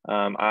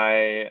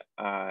 I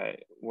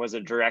was a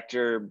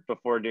director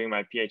before doing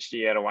my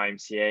PhD at a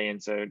YMCA,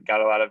 and so got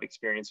a lot of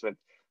experience with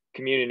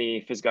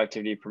community physical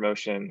activity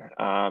promotion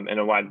in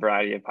a wide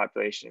variety of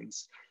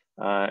populations,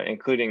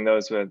 including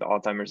those with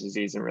Alzheimer's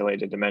disease and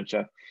related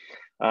dementia.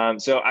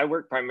 So I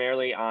work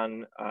primarily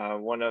on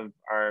one of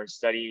our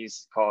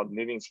studies called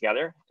Moving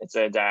Together. It's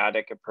a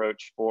dyadic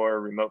approach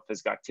for remote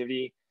physical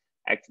activity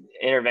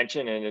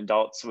intervention in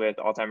adults with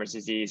Alzheimer's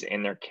disease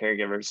and their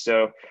caregivers.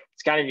 So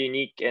it's kind of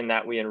unique in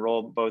that we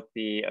enroll both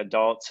the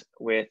adult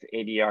with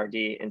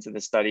ADRD into the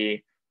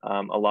study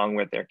along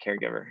with their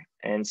caregiver.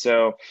 And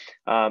so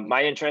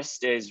my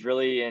interest is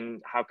really in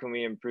how can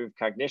we improve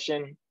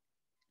cognition,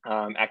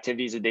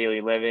 activities of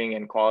daily living,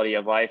 and quality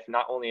of life,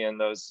 not only in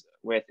those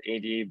with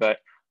AD, but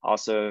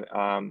also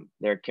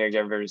their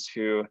caregivers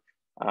who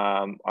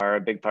are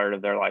a big part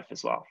of their life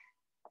as well.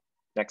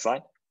 Next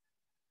slide.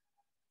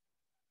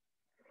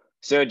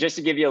 So just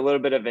to give you a little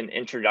bit of an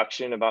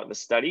introduction about the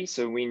study.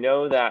 So we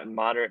know that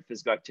moderate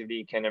physical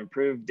activity can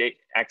improve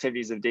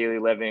activities of daily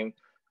living,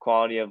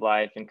 quality of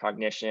life, and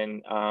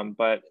cognition.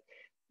 But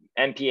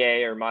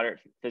MPA, or moderate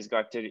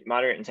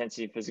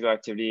intensity physical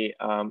activity,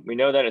 we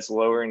know that it's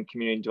lower in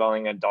community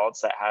dwelling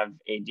adults that have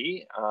AD,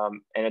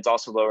 and it's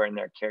also lower in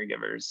their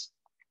caregivers.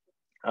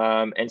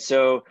 And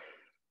so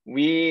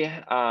we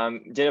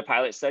did a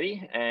pilot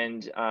study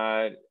and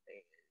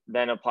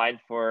then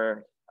applied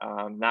for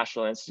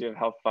National Institute of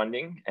Health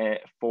funding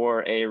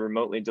for a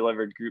remotely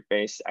delivered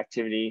group-based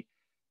activity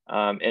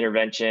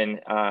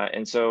intervention.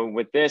 And so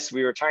with this,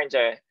 we were trying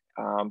to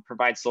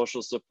provide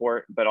social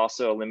support, but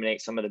also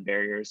eliminate some of the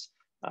barriers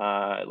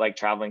like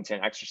traveling to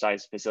an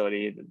exercise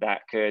facility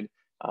that could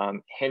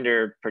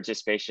hinder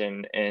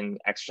participation in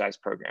exercise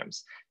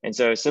programs. And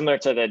so similar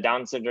to the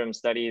Down syndrome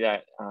study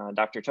that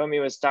Dr.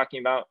 Tomei was talking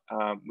about,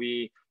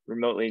 we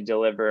remotely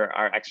deliver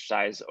our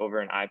exercise over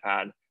an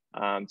iPad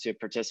to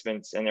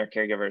participants and their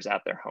caregivers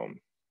at their home.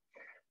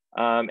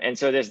 And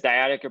so this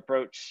dyadic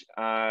approach,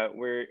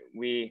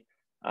 we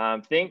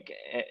think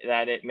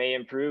that it may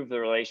improve the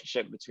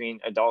relationship between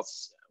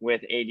adults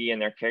with AD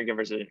and their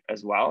caregivers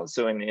as well.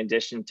 So in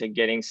addition to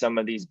getting some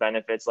of these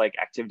benefits like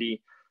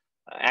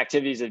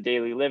activities of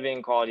daily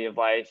living, quality of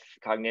life,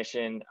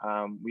 cognition,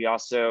 we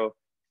also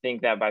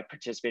think that by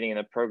participating in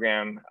the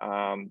program,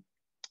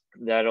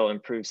 that'll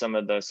improve some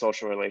of the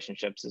social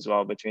relationships as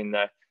well between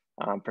the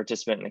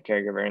participant and the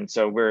caregiver. And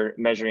so we're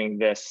measuring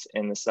this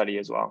in the study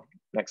as well.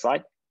 Next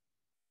slide.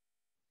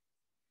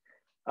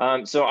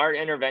 So our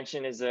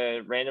intervention is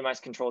a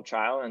randomized controlled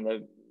trial,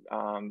 and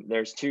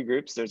there's 2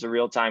 groups. There's a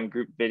real-time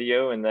group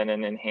video and then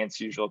an enhanced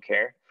usual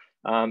care.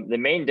 The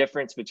main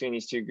difference between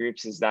these 2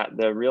 groups is that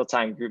the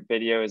real-time group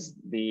video is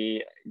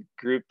the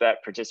group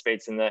that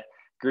participates in the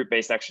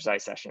group-based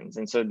exercise sessions.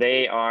 And so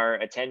they are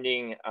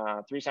attending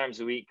 3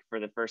 times a week for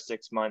the first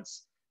 6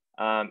 months,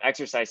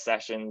 exercise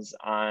sessions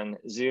on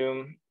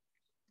Zoom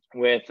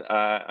with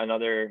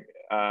another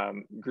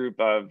group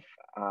of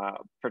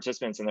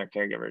participants and their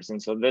caregivers.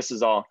 And so this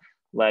is all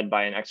led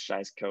by an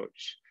exercise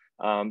coach.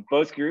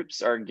 Both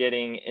groups are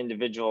getting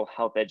individual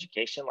health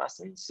education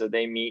lessons. So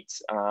they meet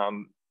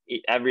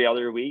every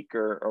other week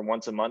or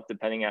once a month,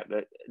 depending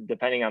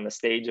on the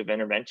stage of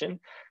intervention,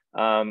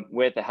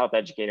 with a health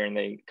educator, and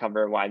they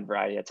cover a wide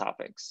variety of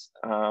topics.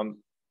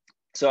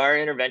 So our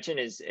intervention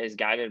is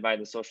guided by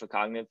the social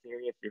cognitive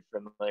theory, if you're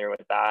familiar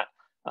with that.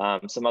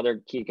 Some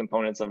other key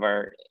components of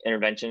our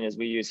intervention is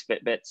we use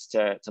Fitbits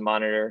to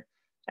monitor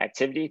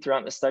activity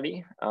throughout the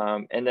study.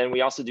 And then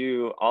we also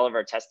do all of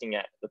our testing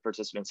at the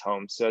participant's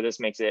home. So this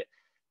makes it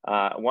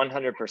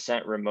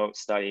 100% remote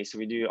study. So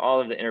we do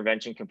all of the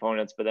intervention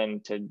components, but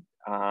then to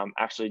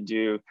actually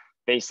do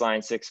baseline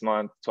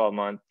 6-month,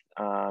 12-month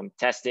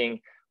testing,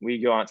 we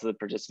go out to the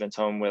participant's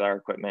home with our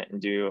equipment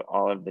and do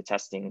all of the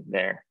testing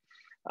there.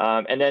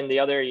 And then the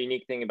other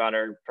unique thing about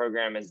our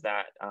program is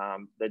that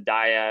the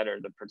dyad, or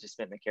the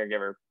participant and the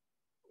caregiver,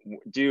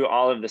 do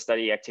all of the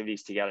study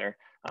activities together.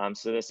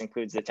 So this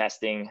includes the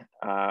testing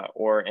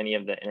or any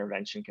of the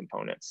intervention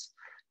components.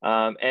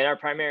 And our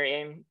primary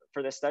aim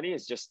for this study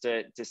is just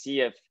to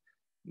see if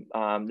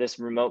this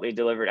remotely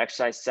delivered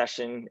exercise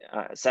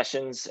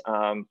sessions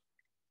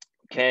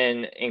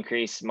can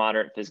increase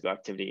moderate physical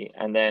activity.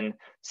 And then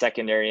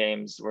secondary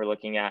aims, we're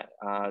looking at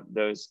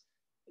those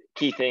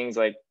key things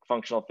like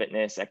functional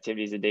fitness,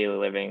 activities of daily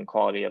living,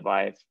 quality of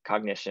life,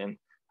 cognition.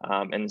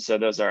 And so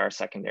those are our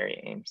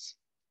secondary aims.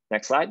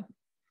 Next slide.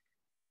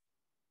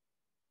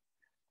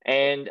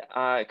 And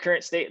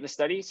current state of the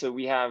study. So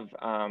we have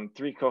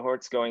 3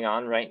 cohorts going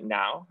on right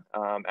now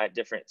at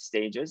different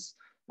stages.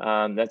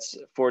 That's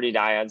 40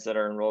 dyads that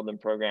are enrolled in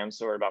programs.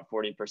 So we're about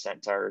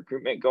 40% to our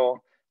recruitment goal.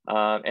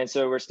 And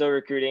so we're still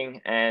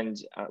recruiting and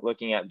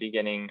looking at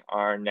beginning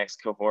our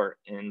next cohort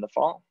in the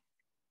fall.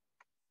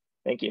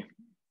 Thank you.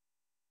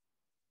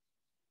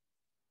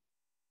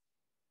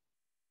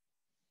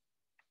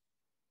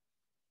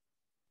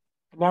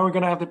 Now we're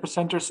going to have the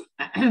presenters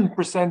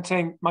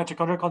presenting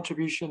mitochondrial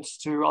contributions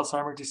to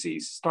Alzheimer's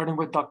disease, starting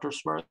with Dr.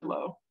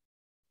 Swerdlow.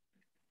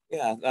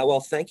 Yeah,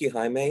 well, thank you,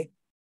 Jaime.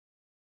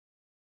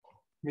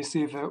 Let me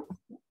see if it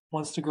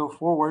wants to go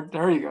forward.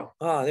 There you go.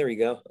 Ah, there we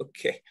go.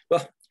 Okay.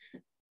 Well,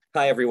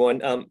 hi,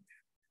 everyone.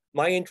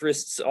 My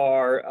interests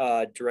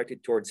are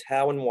directed towards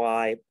how and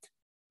why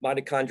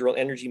mitochondrial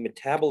energy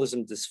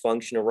metabolism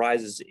dysfunction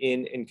arises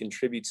in and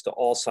contributes to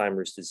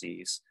Alzheimer's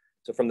disease.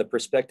 So from the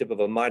perspective of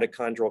a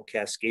mitochondrial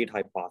cascade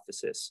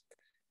hypothesis,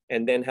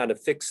 and then how to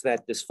fix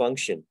that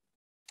dysfunction.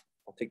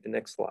 I'll take the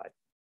next slide.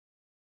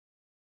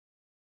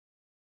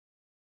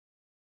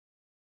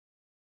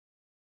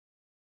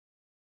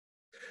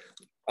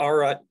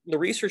 The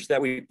research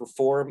that we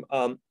perform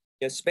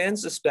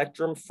spans the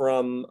spectrum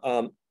from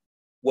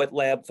wet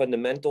lab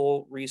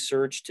fundamental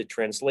research to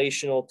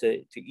translational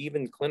to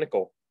even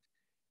clinical.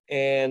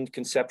 And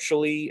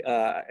conceptually,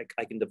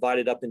 I can divide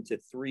it up into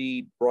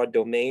 3 broad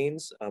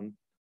domains: the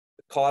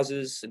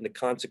causes and the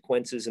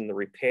consequences and the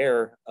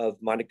repair of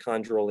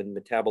mitochondrial and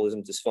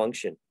metabolism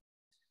dysfunction.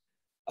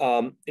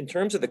 In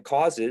terms of the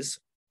causes,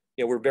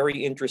 we're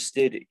very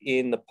interested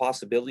in the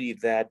possibility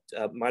that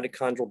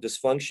mitochondrial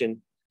dysfunction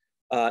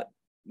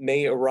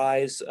may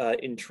arise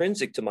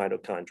intrinsic to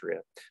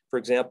mitochondria. For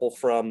example,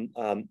 from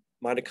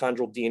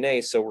mitochondrial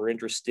DNA. So we're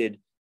interested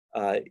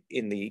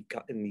in the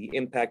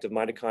impact of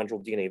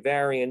mitochondrial DNA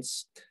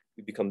variants.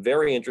 We become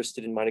very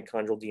interested in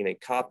mitochondrial DNA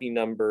copy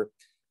number,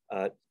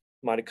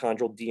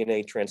 mitochondrial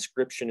DNA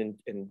transcription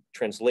and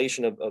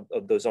translation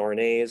of those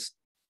RNAs,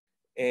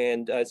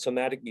 and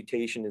somatic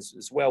mutation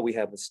as well. We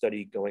have a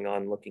study going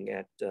on looking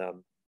at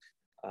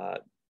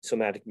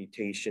somatic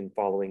mutation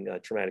following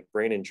traumatic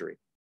brain injury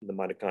in the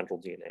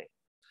mitochondrial DNA.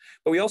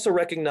 But we also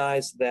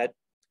recognize that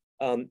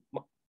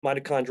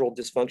mitochondrial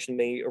dysfunction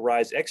may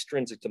arise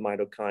extrinsic to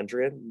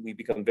mitochondria. We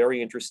become very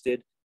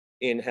interested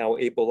in how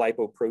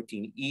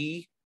apolipoprotein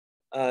E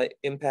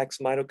impacts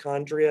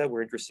mitochondria.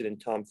 We're interested in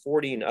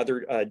TOM40 and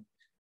other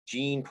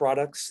gene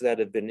products that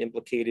have been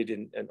implicated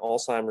in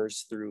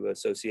Alzheimer's through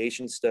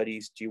association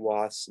studies,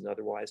 GWAS and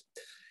otherwise.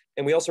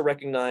 And we also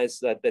recognize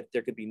that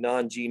there could be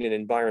non-gene and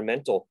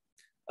environmental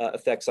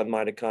effects on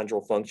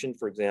mitochondrial function,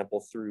 for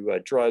example, through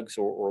drugs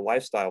or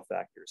lifestyle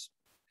factors.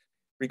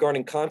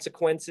 Regarding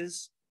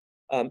consequences,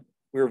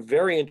 we're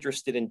very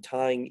interested in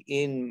tying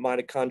in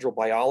mitochondrial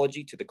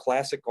biology to the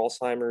classic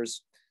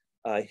Alzheimer's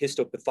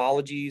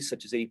histopathologies,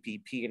 such as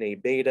APP and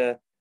A-beta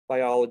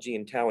biology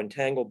and tau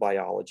entangled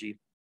biology,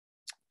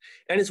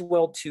 and as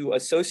well to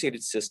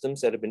associated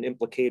systems that have been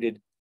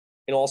implicated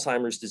in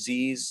Alzheimer's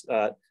disease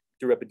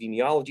through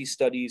epidemiology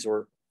studies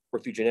or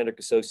through genetic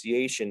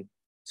association.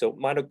 So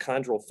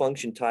mitochondrial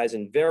function ties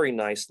in very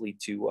nicely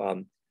to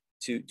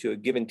a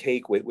give and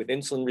take with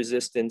insulin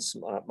resistance,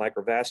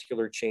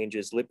 microvascular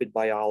changes, lipid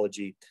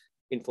biology,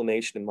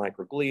 inflammation in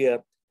microglia,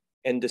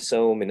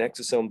 endosome and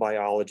exosome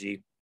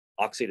biology,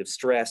 oxidative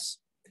stress,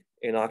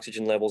 and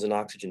oxygen levels and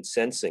oxygen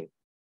sensing.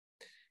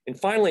 And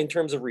finally, in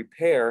terms of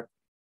repair,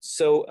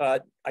 so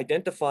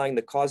identifying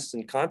the causes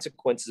and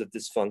consequences of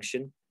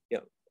dysfunction,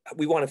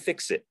 we want to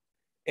fix it.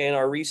 And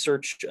our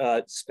research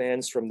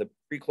spans from the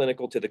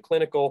preclinical to the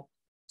clinical.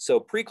 So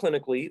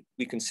preclinically,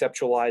 we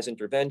conceptualize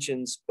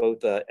interventions,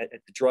 both at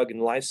the drug and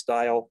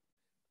lifestyle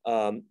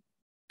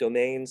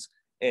domains,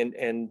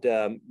 and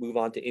move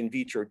on to in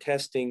vitro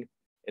testing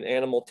and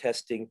animal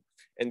testing.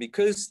 And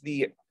because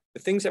the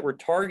things that we're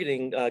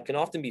targeting can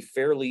often be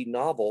fairly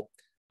novel,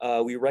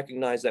 we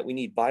recognize that we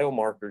need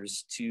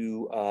biomarkers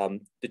to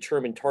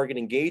determine target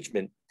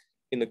engagement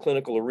in the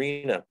clinical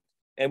arena.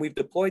 And we've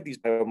deployed these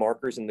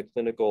biomarkers in the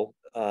clinical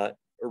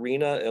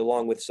arena,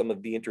 along with some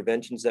of the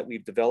interventions that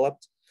we've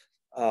developed.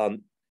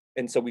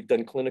 And so we've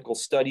done clinical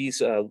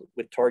studies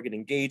with target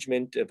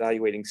engagement,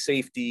 evaluating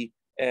safety,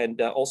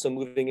 and also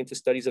moving into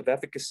studies of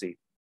efficacy.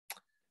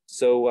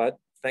 So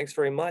thanks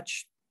very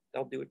much.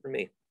 That'll do it for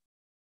me.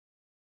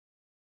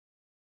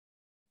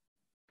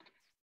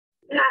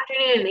 Good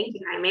afternoon. Thank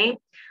you, Jaime.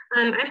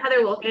 I'm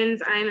Heather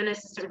Wilkins. I'm an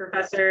assistant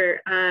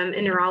professor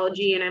in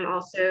neurology, and I'm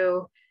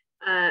also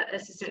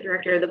assistant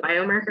director of the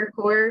biomarker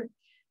core.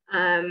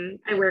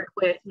 I work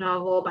with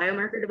novel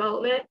biomarker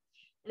development.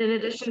 And in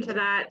addition to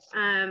that,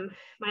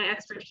 my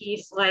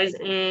expertise lies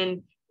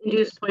in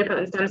induced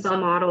pluripotent stem cell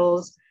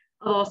models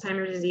of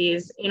Alzheimer's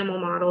disease, animal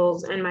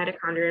models, and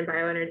mitochondria and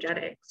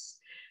bioenergetics.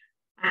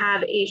 I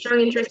have a strong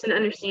interest in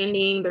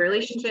understanding the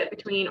relationship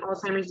between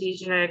Alzheimer's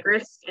disease genetic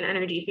risk and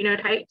energy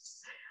phenotypes,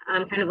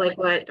 kind of like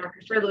what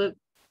Dr. Swerdlow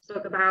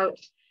spoke about.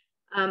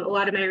 A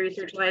lot of my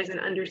research lies in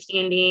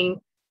understanding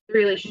the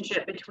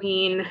relationship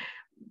between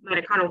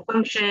mitochondrial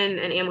function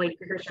and amyloid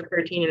precursor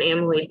protein and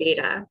amyloid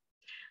beta.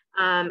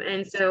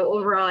 And so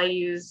overall, I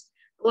use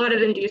a lot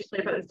of induced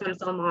pluripotent stem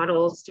cell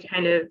models to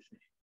kind of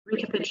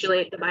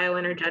recapitulate the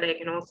bioenergetic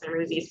and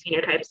Alzheimer's disease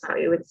phenotypes that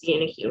we would see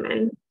in a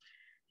human.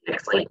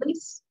 Next slide,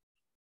 please.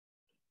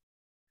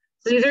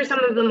 So these are some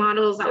of the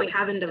models that we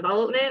have in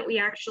development. We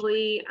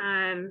actually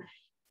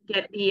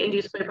get the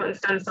induced pluripotent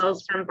stem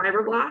cells from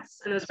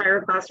fibroblasts, and those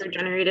fibroblasts are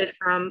generated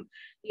from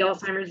the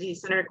Alzheimer's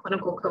Disease Center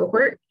clinical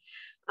cohort.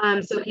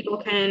 So people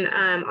can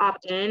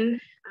opt in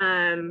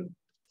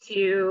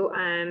to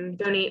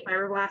donate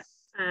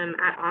fibroblasts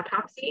at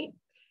autopsy.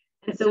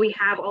 And so we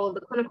have all of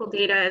the clinical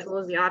data as well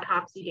as the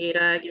autopsy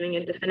data giving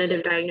a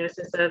definitive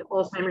diagnosis of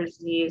Alzheimer's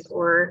disease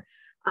or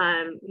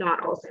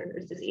not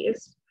Alzheimer's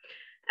disease.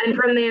 And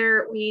from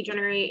there, we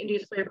generate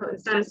induced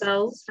pluripotent stem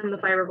cells from the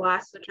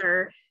fibroblasts, which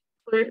are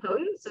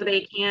pluripotent, so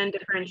they can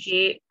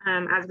differentiate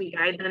as we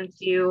guide them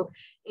into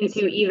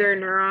either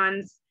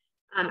neurons,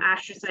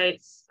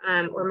 astrocytes,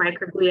 or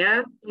microglia.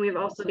 And we've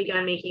also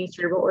begun making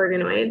cerebral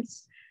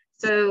organoids.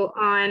 So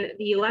on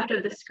the left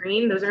of the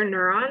screen, those are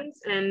neurons,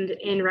 and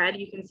in red,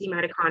 you can see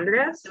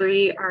mitochondria. So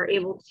we are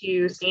able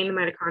to stain the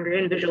mitochondria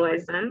and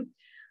visualize them.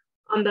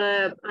 On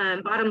the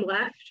bottom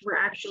left, we're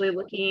actually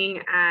looking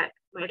at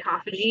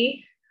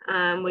mitophagy,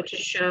 which is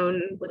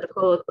shown with the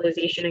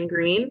colocalization in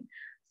green.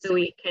 So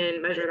we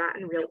can measure that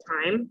in real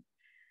time.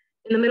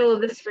 In the middle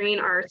of the screen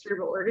are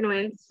cerebral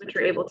organoids, which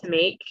we're able to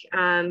make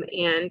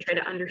and try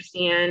to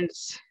understand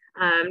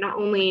not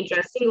only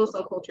just single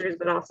cell cultures,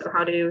 but also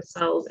how do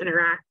cells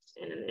interact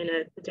in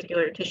a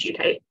particular tissue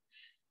type.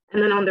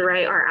 And then on the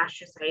right are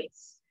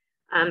astrocytes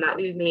that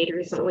we've made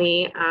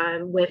recently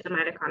with a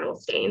mitochondrial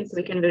stain, so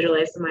we can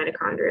visualize the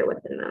mitochondria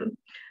within them.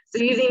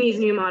 So using these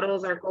new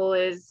models, our goal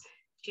is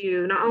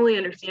to not only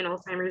understand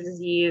Alzheimer's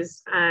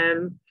disease,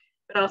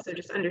 but also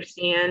just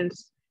understand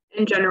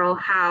in general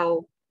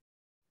how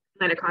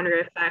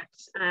mitochondria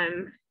affect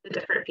the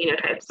different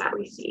phenotypes that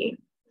we see.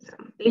 So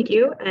thank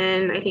you.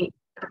 And I think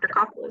Dr.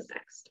 Koppel is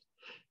next.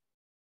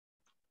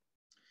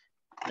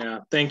 Yeah,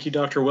 thank you,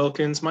 Dr.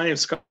 Wilkins. My name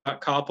is Scott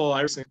Koppel.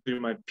 I recently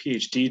completed my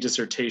PhD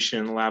dissertation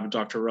in the lab of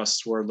Dr. Russ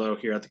Swerdlow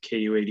here at the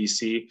KU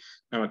ADC.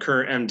 I'm a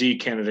current MD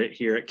candidate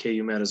here at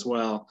KU Med as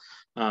well.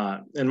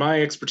 And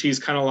my expertise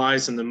kind of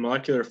lies in the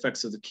molecular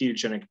effects of the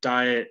ketogenic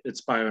diet,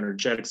 its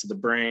bioenergetics of the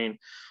brain,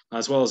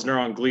 as well as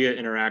neuron-glia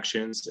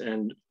interactions,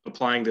 and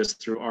applying this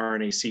through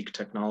RNA-seq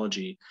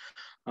technology.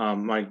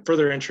 My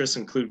further interests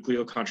include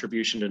glial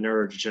contribution to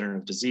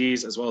neurodegenerative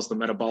disease, as well as the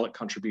metabolic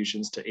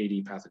contributions to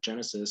AD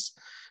pathogenesis.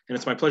 And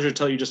it's my pleasure to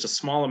tell you just a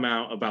small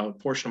amount about a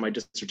portion of my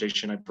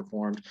dissertation I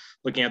performed,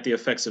 looking at the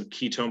effects of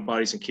ketone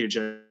bodies and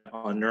ketogenic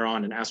on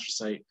neuron and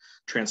astrocyte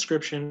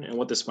transcription and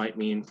what this might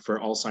mean for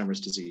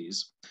Alzheimer's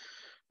disease.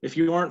 If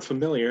you aren't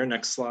familiar,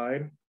 next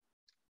slide.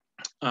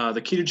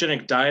 The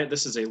ketogenic diet,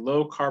 this is a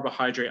low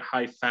carbohydrate,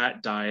 high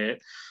fat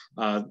diet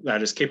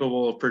that is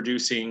capable of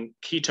producing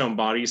ketone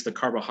bodies, the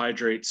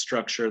carbohydrate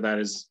structure that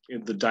is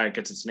the diet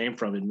gets its name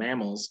from in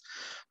mammals.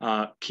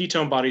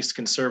 Ketone bodies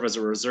can serve as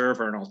a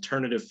reserve or an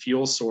alternative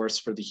fuel source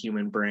for the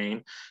human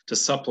brain to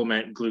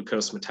supplement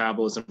glucose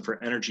metabolism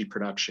for energy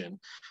production.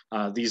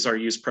 These are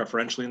used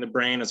preferentially in the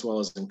brain as well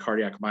as in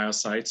cardiac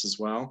myocytes as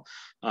well,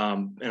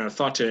 and are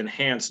thought to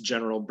enhance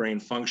general brain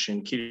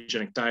function.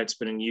 Ketogenic diet's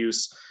been in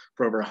use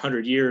for over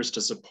 100 years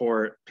to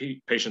support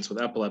patients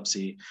with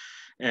epilepsy.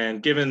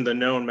 And given the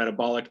known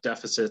metabolic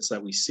deficits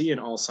that we see in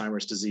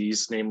Alzheimer's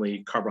disease,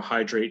 namely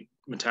carbohydrate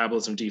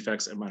metabolism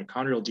defects and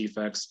mitochondrial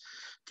defects,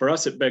 for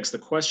us, it begs the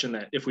question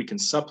that if we can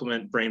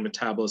supplement brain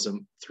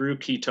metabolism through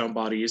ketone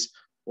bodies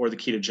or the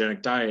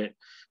ketogenic diet,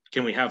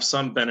 can we have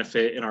some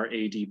benefit in our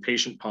AD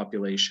patient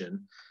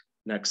population?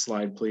 Next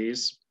slide,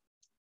 please.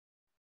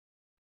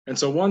 And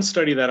so one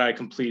study that I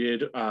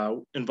completed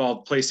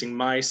involved placing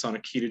mice on a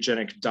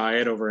ketogenic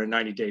diet over a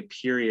 90-day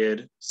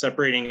period,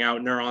 separating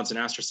out neurons and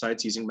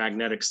astrocytes using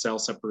magnetic cell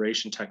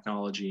separation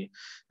technology,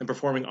 and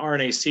performing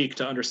RNA-seq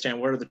to understand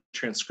what are the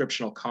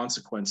transcriptional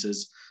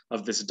consequences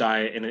of this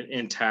diet in an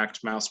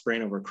intact mouse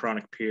brain over a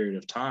chronic period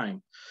of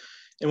time.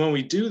 And when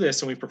we do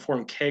this and we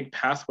perform KEGG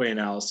pathway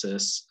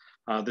analysis,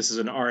 this is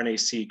an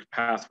RNA-seq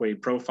pathway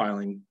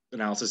profiling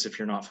analysis if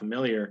you're not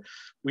familiar,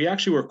 we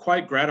actually were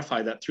quite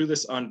gratified that through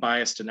this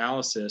unbiased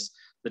analysis,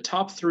 The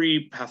top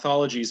 3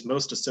 pathologies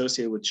most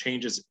associated with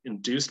changes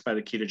induced by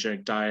the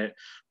ketogenic diet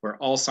were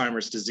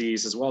Alzheimer's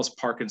disease, as well as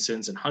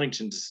Parkinson's and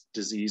Huntington's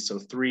disease, so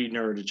 3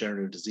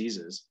 neurodegenerative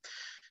diseases.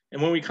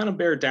 And when we kind of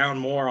bear down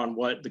more on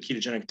what the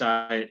ketogenic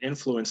diet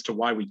influenced to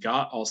why we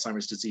got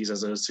Alzheimer's disease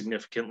as a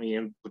significantly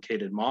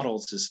implicated model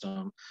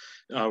system,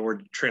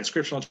 were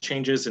transcriptional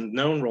changes in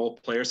known role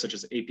players such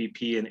as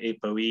APP and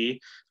ApoE,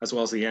 as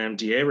well as the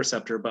NMDA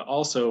receptor, but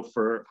also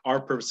for our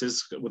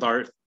purposes, with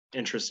our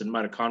interest in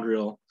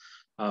mitochondrial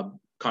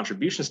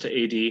contributions to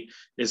AD,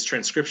 is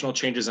transcriptional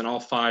changes in all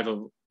 5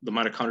 of the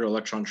mitochondrial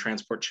electron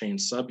transport chain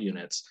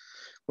subunits.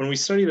 When we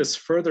study this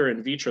further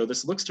in vitro,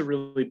 this looks to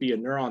really be a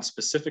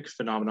neuron-specific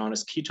phenomenon,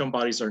 as ketone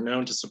bodies are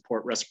known to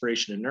support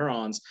respiration in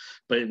neurons,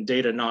 but in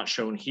data not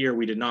shown here,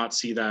 we did not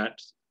see that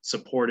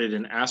supported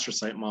in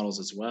astrocyte models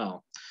as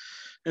well.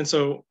 And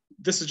so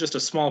this is just a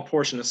small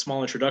portion, a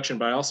small introduction,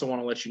 but I also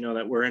want to let you know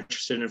that we're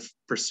interested in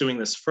pursuing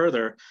this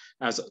further,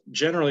 as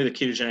generally the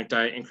ketogenic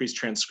diet increased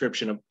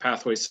transcription of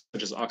pathways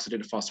such as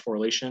oxidative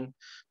phosphorylation,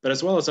 but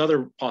as well as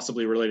other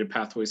possibly related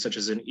pathways such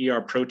as in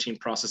ER protein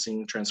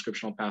processing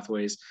transcriptional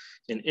pathways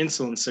and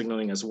insulin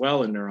signaling as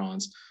well in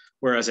neurons.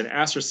 Whereas in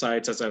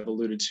astrocytes, as I've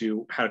alluded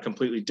to, had a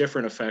completely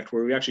different effect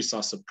where we actually saw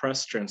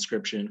suppressed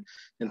transcription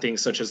in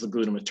things such as the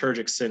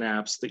glutamatergic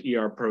synapse, the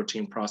ER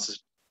protein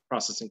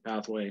processing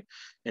pathway,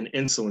 and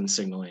insulin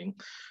signaling.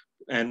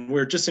 And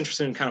we're just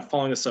interested in kind of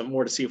following this up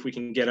more to see if we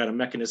can get at a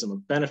mechanism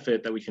of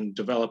benefit that we can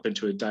develop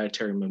into a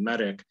dietary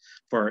mimetic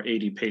for our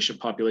AD patient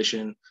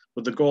population,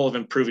 with the goal of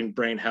improving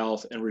brain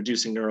health and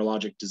reducing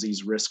neurologic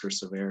disease risk or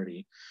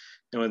severity.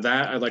 And with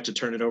that, I'd like to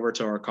turn it over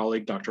to our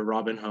colleague, Dr.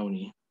 Robin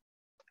Honey.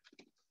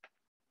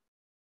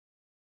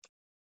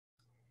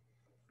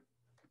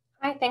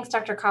 Hi, thanks,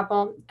 Dr.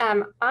 Koppel.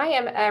 I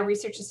am a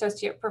research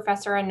associate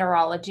professor in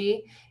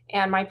neurology,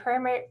 and my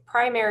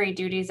primary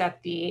duties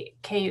at the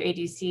KU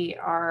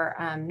ADC are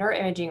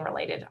neuroimaging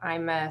related.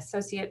 I'm an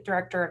associate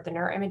director of the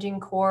neuroimaging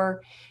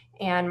core,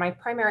 and my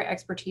primary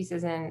expertise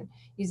is in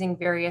using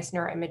various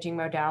neuroimaging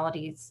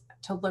modalities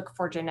to look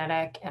for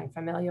genetic and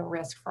familial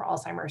risk for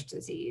Alzheimer's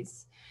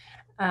disease.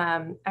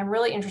 I'm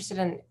really interested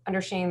in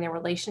understanding the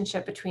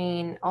relationship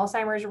between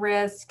Alzheimer's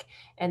risk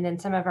and then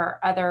some of our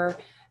other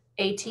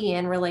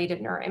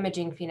ATN-related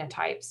neuroimaging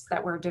phenotypes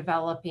that we're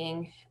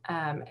developing.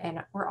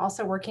 And we're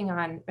also working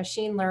on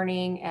machine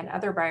learning and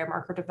other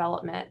biomarker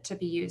development to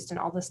be used in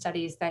all the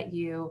studies that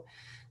you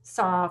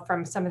saw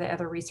from some of the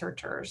other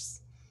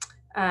researchers.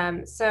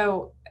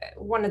 So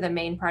one of the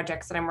main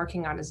projects that I'm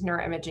working on is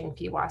neuroimaging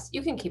PWAS.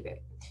 You can keep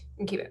it.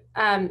 You can keep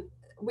it.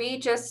 We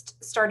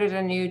just started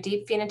a new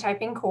deep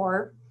phenotyping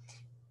core.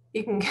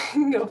 You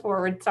can go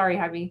forward. Sorry,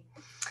 Javi.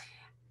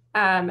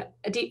 A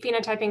deep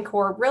phenotyping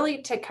core,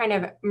 really to kind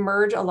of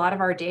merge a lot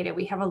of our data.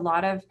 We have a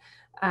lot of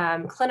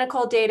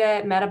clinical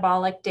data,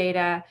 metabolic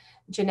data,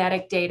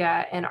 genetic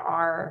data in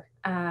our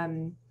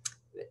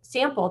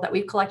sample that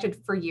we've collected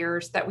for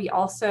years that we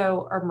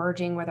also are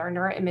merging with our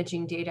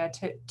neuroimaging data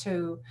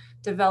to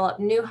develop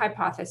new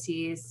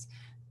hypotheses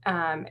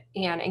and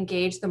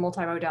engage the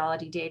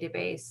multimodality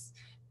database.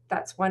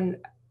 That's one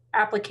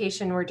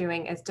application we're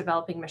doing, is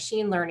developing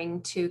machine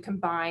learning to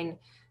combine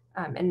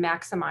and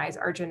maximize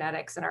our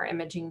genetics and our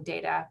imaging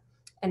data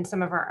and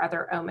some of our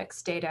other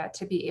omics data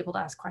to be able to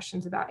ask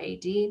questions about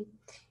AD.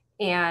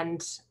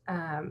 And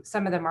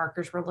some of the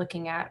markers we're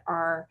looking at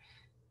are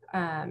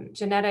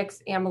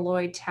genetics,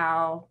 amyloid,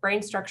 tau,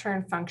 brain structure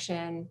and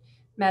function,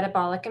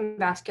 metabolic and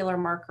vascular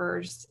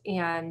markers,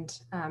 and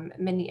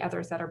many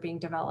others that are being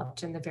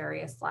developed in the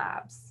various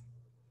labs.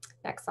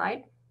 Next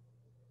slide.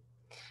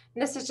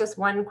 And this is just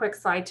one quick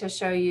slide to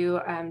show you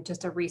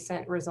just a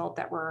recent result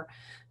that we're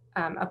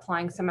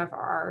applying some of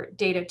our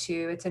data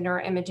to. It's a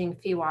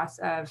neuroimaging PWAS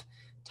of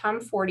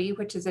TOM40,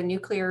 which is a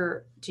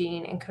nuclear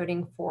gene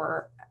encoding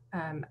for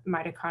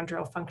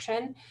mitochondrial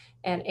function,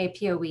 and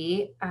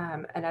ApoE,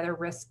 another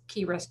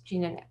key risk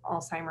gene in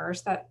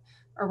Alzheimer's, that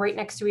are right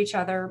next to each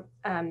other.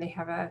 They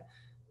have a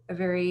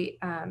very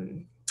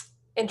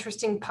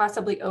interesting,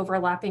 possibly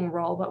overlapping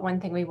role, but one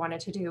thing we wanted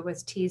to do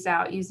was tease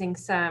out using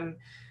some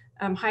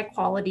high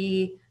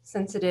quality,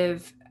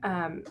 sensitive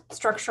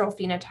structural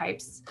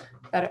phenotypes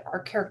that are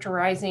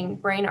characterizing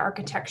brain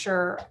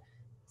architecture,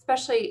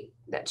 especially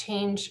that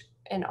change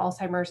in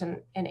Alzheimer's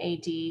and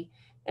AD.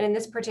 And in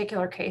this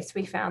particular case,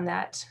 we found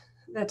that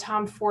the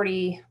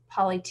TOM40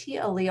 poly-T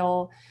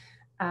allele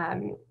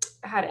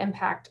had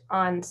impact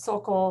on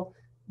sulcal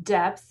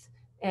depth,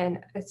 and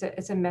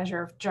it's a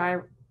measure of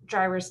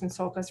gyrus and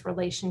sulcus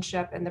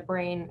relationship in the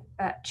brain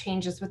that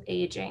changes with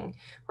aging,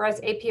 whereas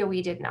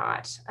ApoE did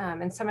not.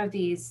 And some of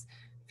these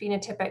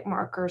phenotypic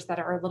markers that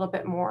are a little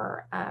bit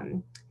more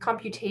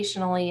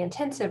computationally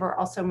intensive are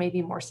also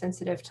maybe more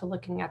sensitive to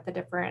looking at the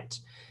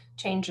different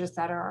changes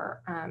that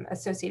are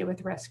associated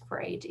with risk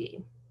for AD.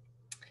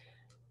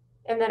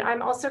 And then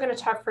I'm also going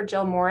to talk for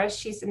Jill Morris.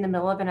 She's in the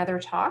middle of another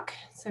talk.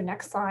 So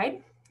next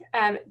slide.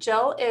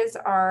 Jill is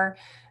our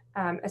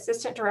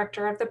assistant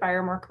director of the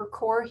biomarker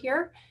core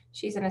here.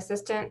 She's an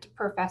assistant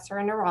professor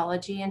in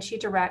neurology, and she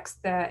directs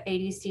the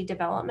ADC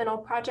developmental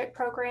project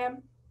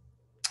program.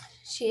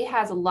 She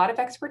has a lot of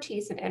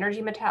expertise in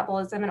energy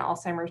metabolism and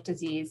Alzheimer's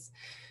disease.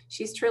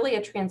 She's truly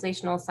a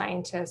translational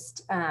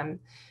scientist.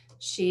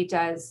 She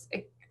does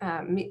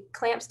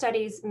clamp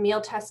studies,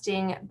 meal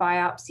testing,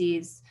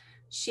 biopsies.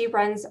 She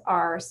runs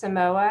our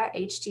Samoa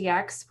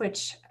HDX,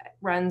 which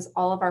runs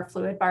all of our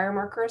fluid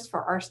biomarkers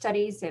for our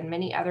studies and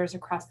many others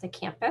across the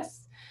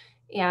campus,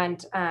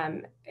 and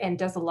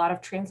does a lot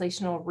of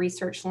translational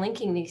research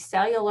linking these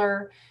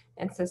cellular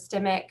and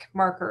systemic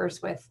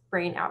markers with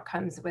brain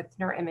outcomes with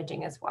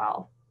neuroimaging as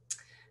well.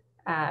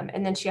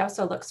 And then she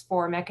also looks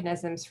for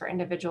mechanisms for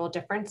individual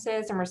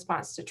differences in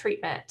response to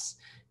treatment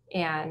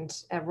and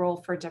a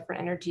role for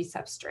different energy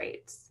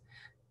substrates.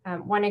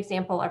 One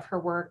example of her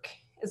work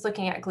is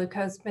looking at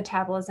glucose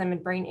metabolism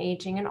and brain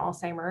aging and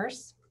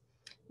Alzheimer's.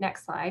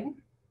 Next slide.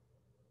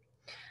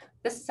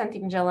 This is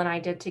something Jill and I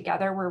did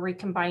together where we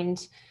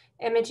combined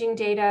imaging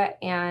data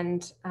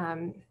and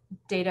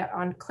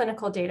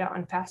clinical data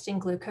on fasting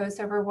glucose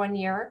over 1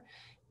 year.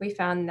 We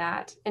found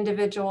that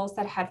individuals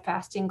that had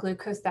fasting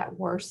glucose that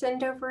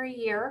worsened over a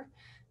year,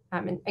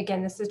 and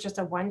again, this is just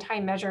a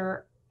one-time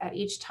measure at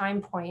each time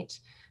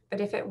point,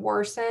 but if it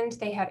worsened,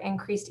 they had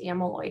increased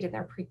amyloid in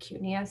their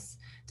precuneus,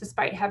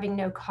 despite having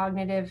no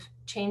cognitive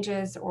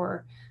changes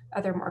or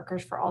other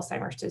markers for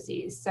Alzheimer's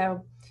disease.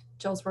 So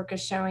Jill's work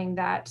is showing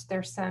that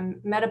there's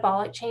some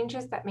metabolic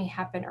changes that may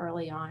happen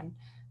early on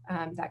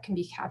that can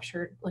be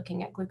captured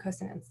looking at glucose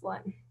and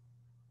insulin.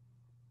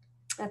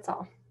 That's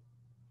all.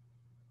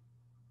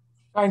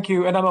 Thank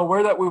you. And I'm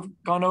aware that we've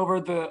gone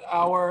over the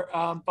hour,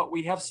 but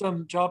we have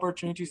some job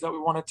opportunities that we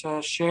wanted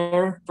to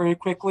share very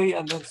quickly,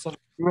 and then some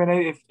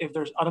Q&A if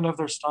there's, I don't know if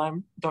there's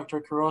time,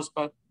 Dr. Quiroz,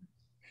 but.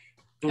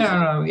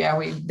 No, yeah,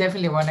 we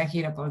definitely want to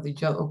hear about the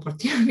job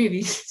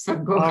opportunities, so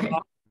go ahead.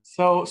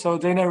 So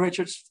Dana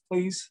Richards,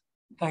 please.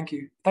 Thank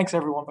you. Thanks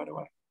everyone, by the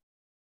way.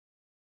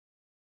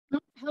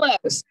 Hello,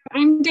 so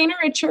I'm Dana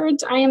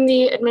Richards. I am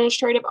the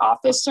Administrative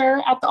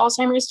Officer at the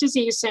Alzheimer's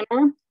Disease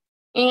Center.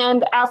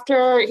 And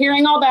after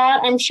hearing all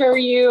that, I'm sure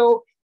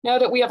you know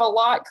that we have a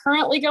lot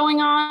currently going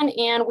on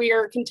and we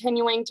are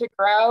continuing to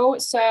grow.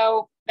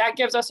 So that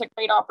gives us a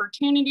great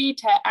opportunity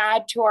to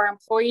add to our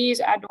employees,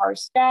 add to our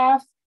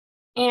staff.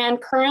 And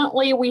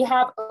currently we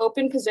have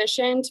open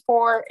positions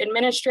for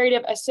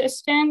administrative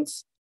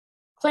assistants,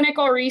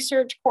 clinical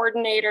research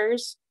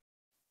coordinators,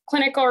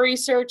 clinical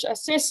research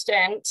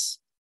assistants,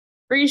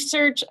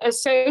 research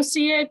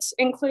associates,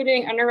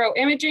 including a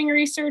neuroimaging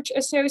research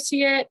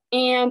associate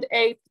and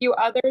a few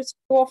others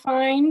you will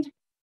find,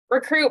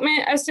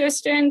 recruitment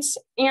assistants,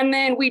 and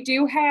then we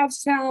do have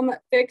some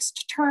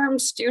fixed term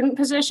student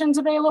positions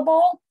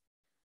available.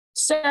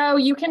 So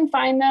you can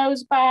find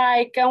those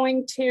by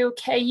going to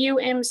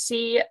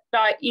kumc.edu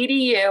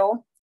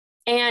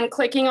and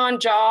clicking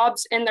on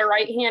jobs in the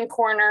right-hand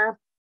corner.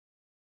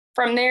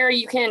 From there,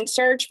 you can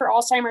search for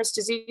Alzheimer's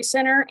Disease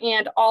Center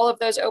and all of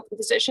those open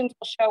positions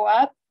will show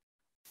up.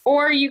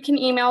 Or you can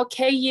email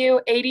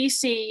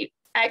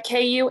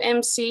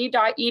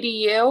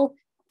kuadc@kumc.edu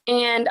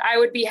and I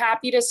would be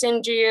happy to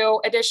send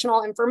you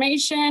additional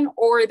information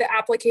or the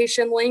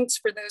application links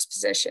for those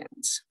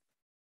positions.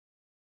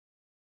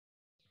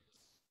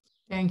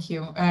 Thank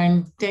you.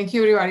 And thank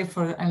you everybody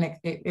for an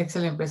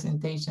excellent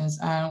presentations.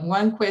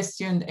 One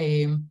question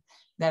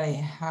that I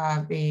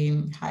have,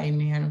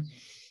 Jaime,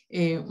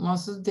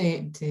 most of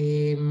the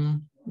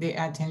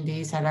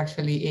attendees are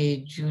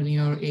actually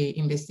junior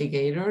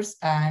investigators.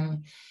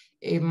 And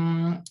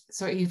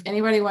so if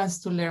anybody wants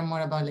to learn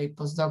more about like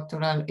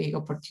postdoctoral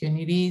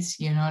opportunities,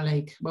 you know,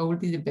 like what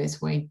would be the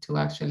best way to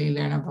actually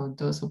learn about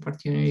those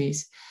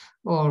opportunities?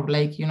 Or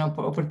like, you know,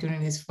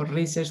 opportunities for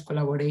research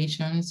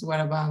collaborations?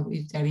 What about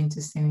if they're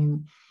interested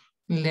in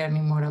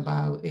learning more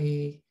about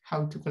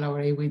how to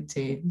collaborate with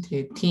the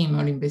team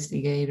or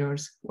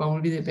investigators? What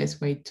would be the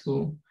best way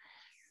to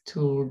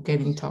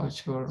get in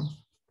touch? Or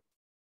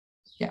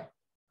yeah.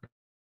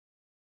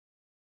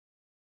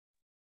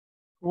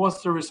 Who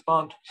wants to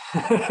respond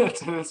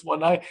to this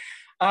one?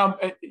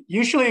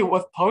 Usually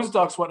with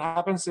postdocs, what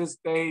happens is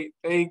they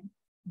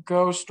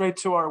go straight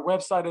to our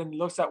website and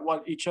looks at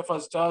what each of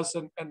us does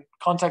and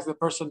contacts the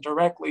person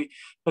directly.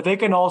 But they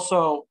can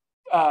also,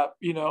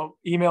 you know,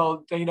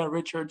 email Dana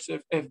Richards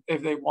if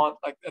they want,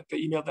 like at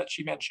the email that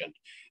she mentioned.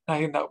 And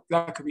I think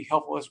that could be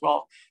helpful as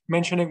well,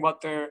 mentioning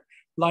what their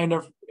line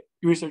of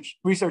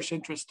research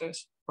interest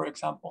is, for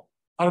example.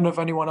 I don't know if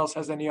anyone else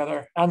has any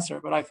other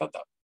answer, but I thought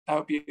that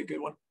would be a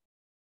good one.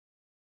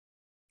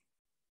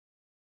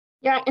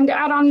 Yeah, and to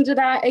add on to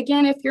that,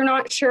 again, if you're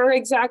not sure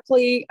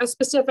exactly a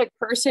specific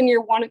person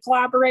you want to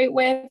collaborate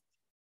with,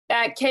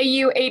 at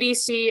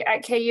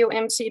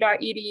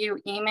kuadc@kumc.edu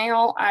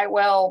email, I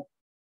will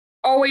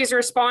always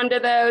respond to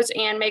those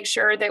and make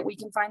sure that we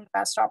can find the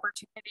best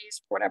opportunities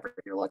for whatever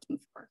you're looking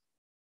for.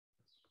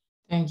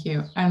 Thank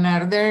you. And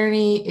are there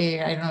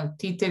any, I don't know,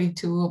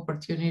 T32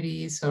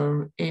 opportunities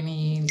or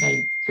any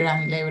like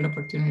grant level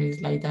opportunities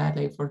like that,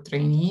 like for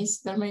trainees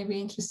that may be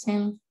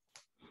interesting?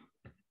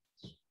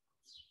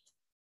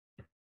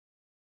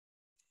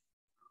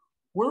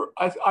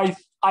 I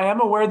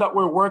am aware that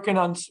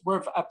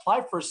we've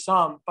applied for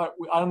some, but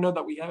I don't know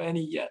that we have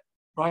any yet,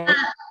 right?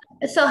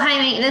 So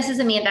Jaime, this is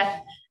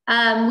Amanda.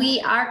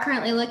 We are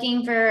currently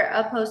looking for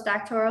a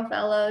postdoctoral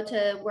fellow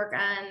to work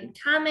on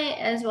COMET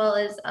as well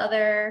as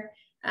other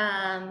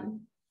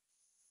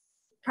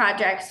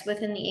projects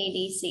within the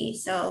ADC.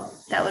 So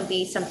that would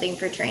be something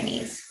for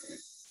trainees.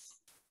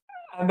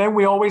 And then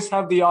we always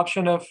have the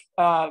option of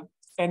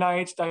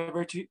NIH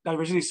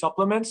diversity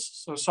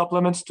supplements. So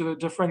supplements to the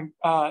different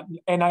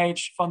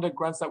NIH funded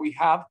grants that we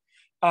have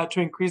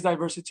to increase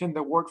diversity in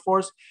the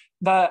workforce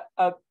that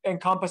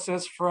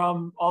encompasses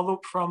from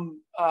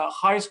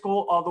high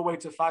school all the way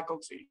to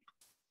faculty.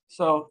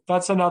 So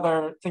that's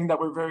another thing that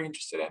we're very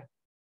interested in.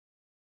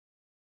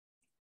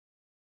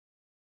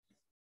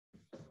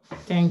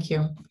 Thank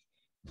you.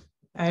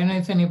 I don't know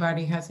if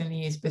anybody has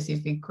any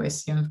specific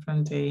questions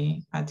from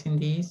the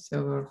attendees,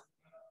 or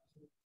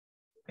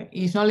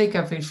if not, like,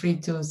 feel free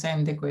to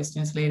send the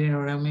questions later,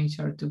 or I'll make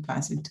sure to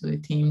pass it to the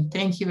team.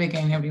 Thank you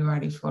again,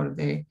 everybody, for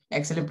the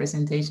excellent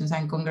presentations,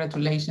 and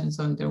congratulations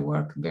on their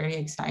work. Very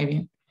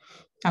exciting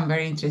and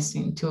very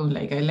interesting too.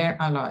 Like, I learned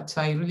a lot.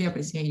 So I really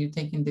appreciate you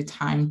taking the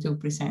time to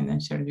present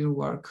and share your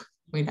work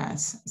with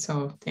us.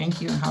 So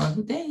thank you. Have a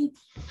good day.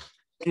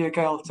 Thank you,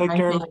 Kyle. Take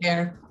care. Take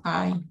care.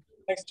 Bye.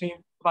 Thanks, team.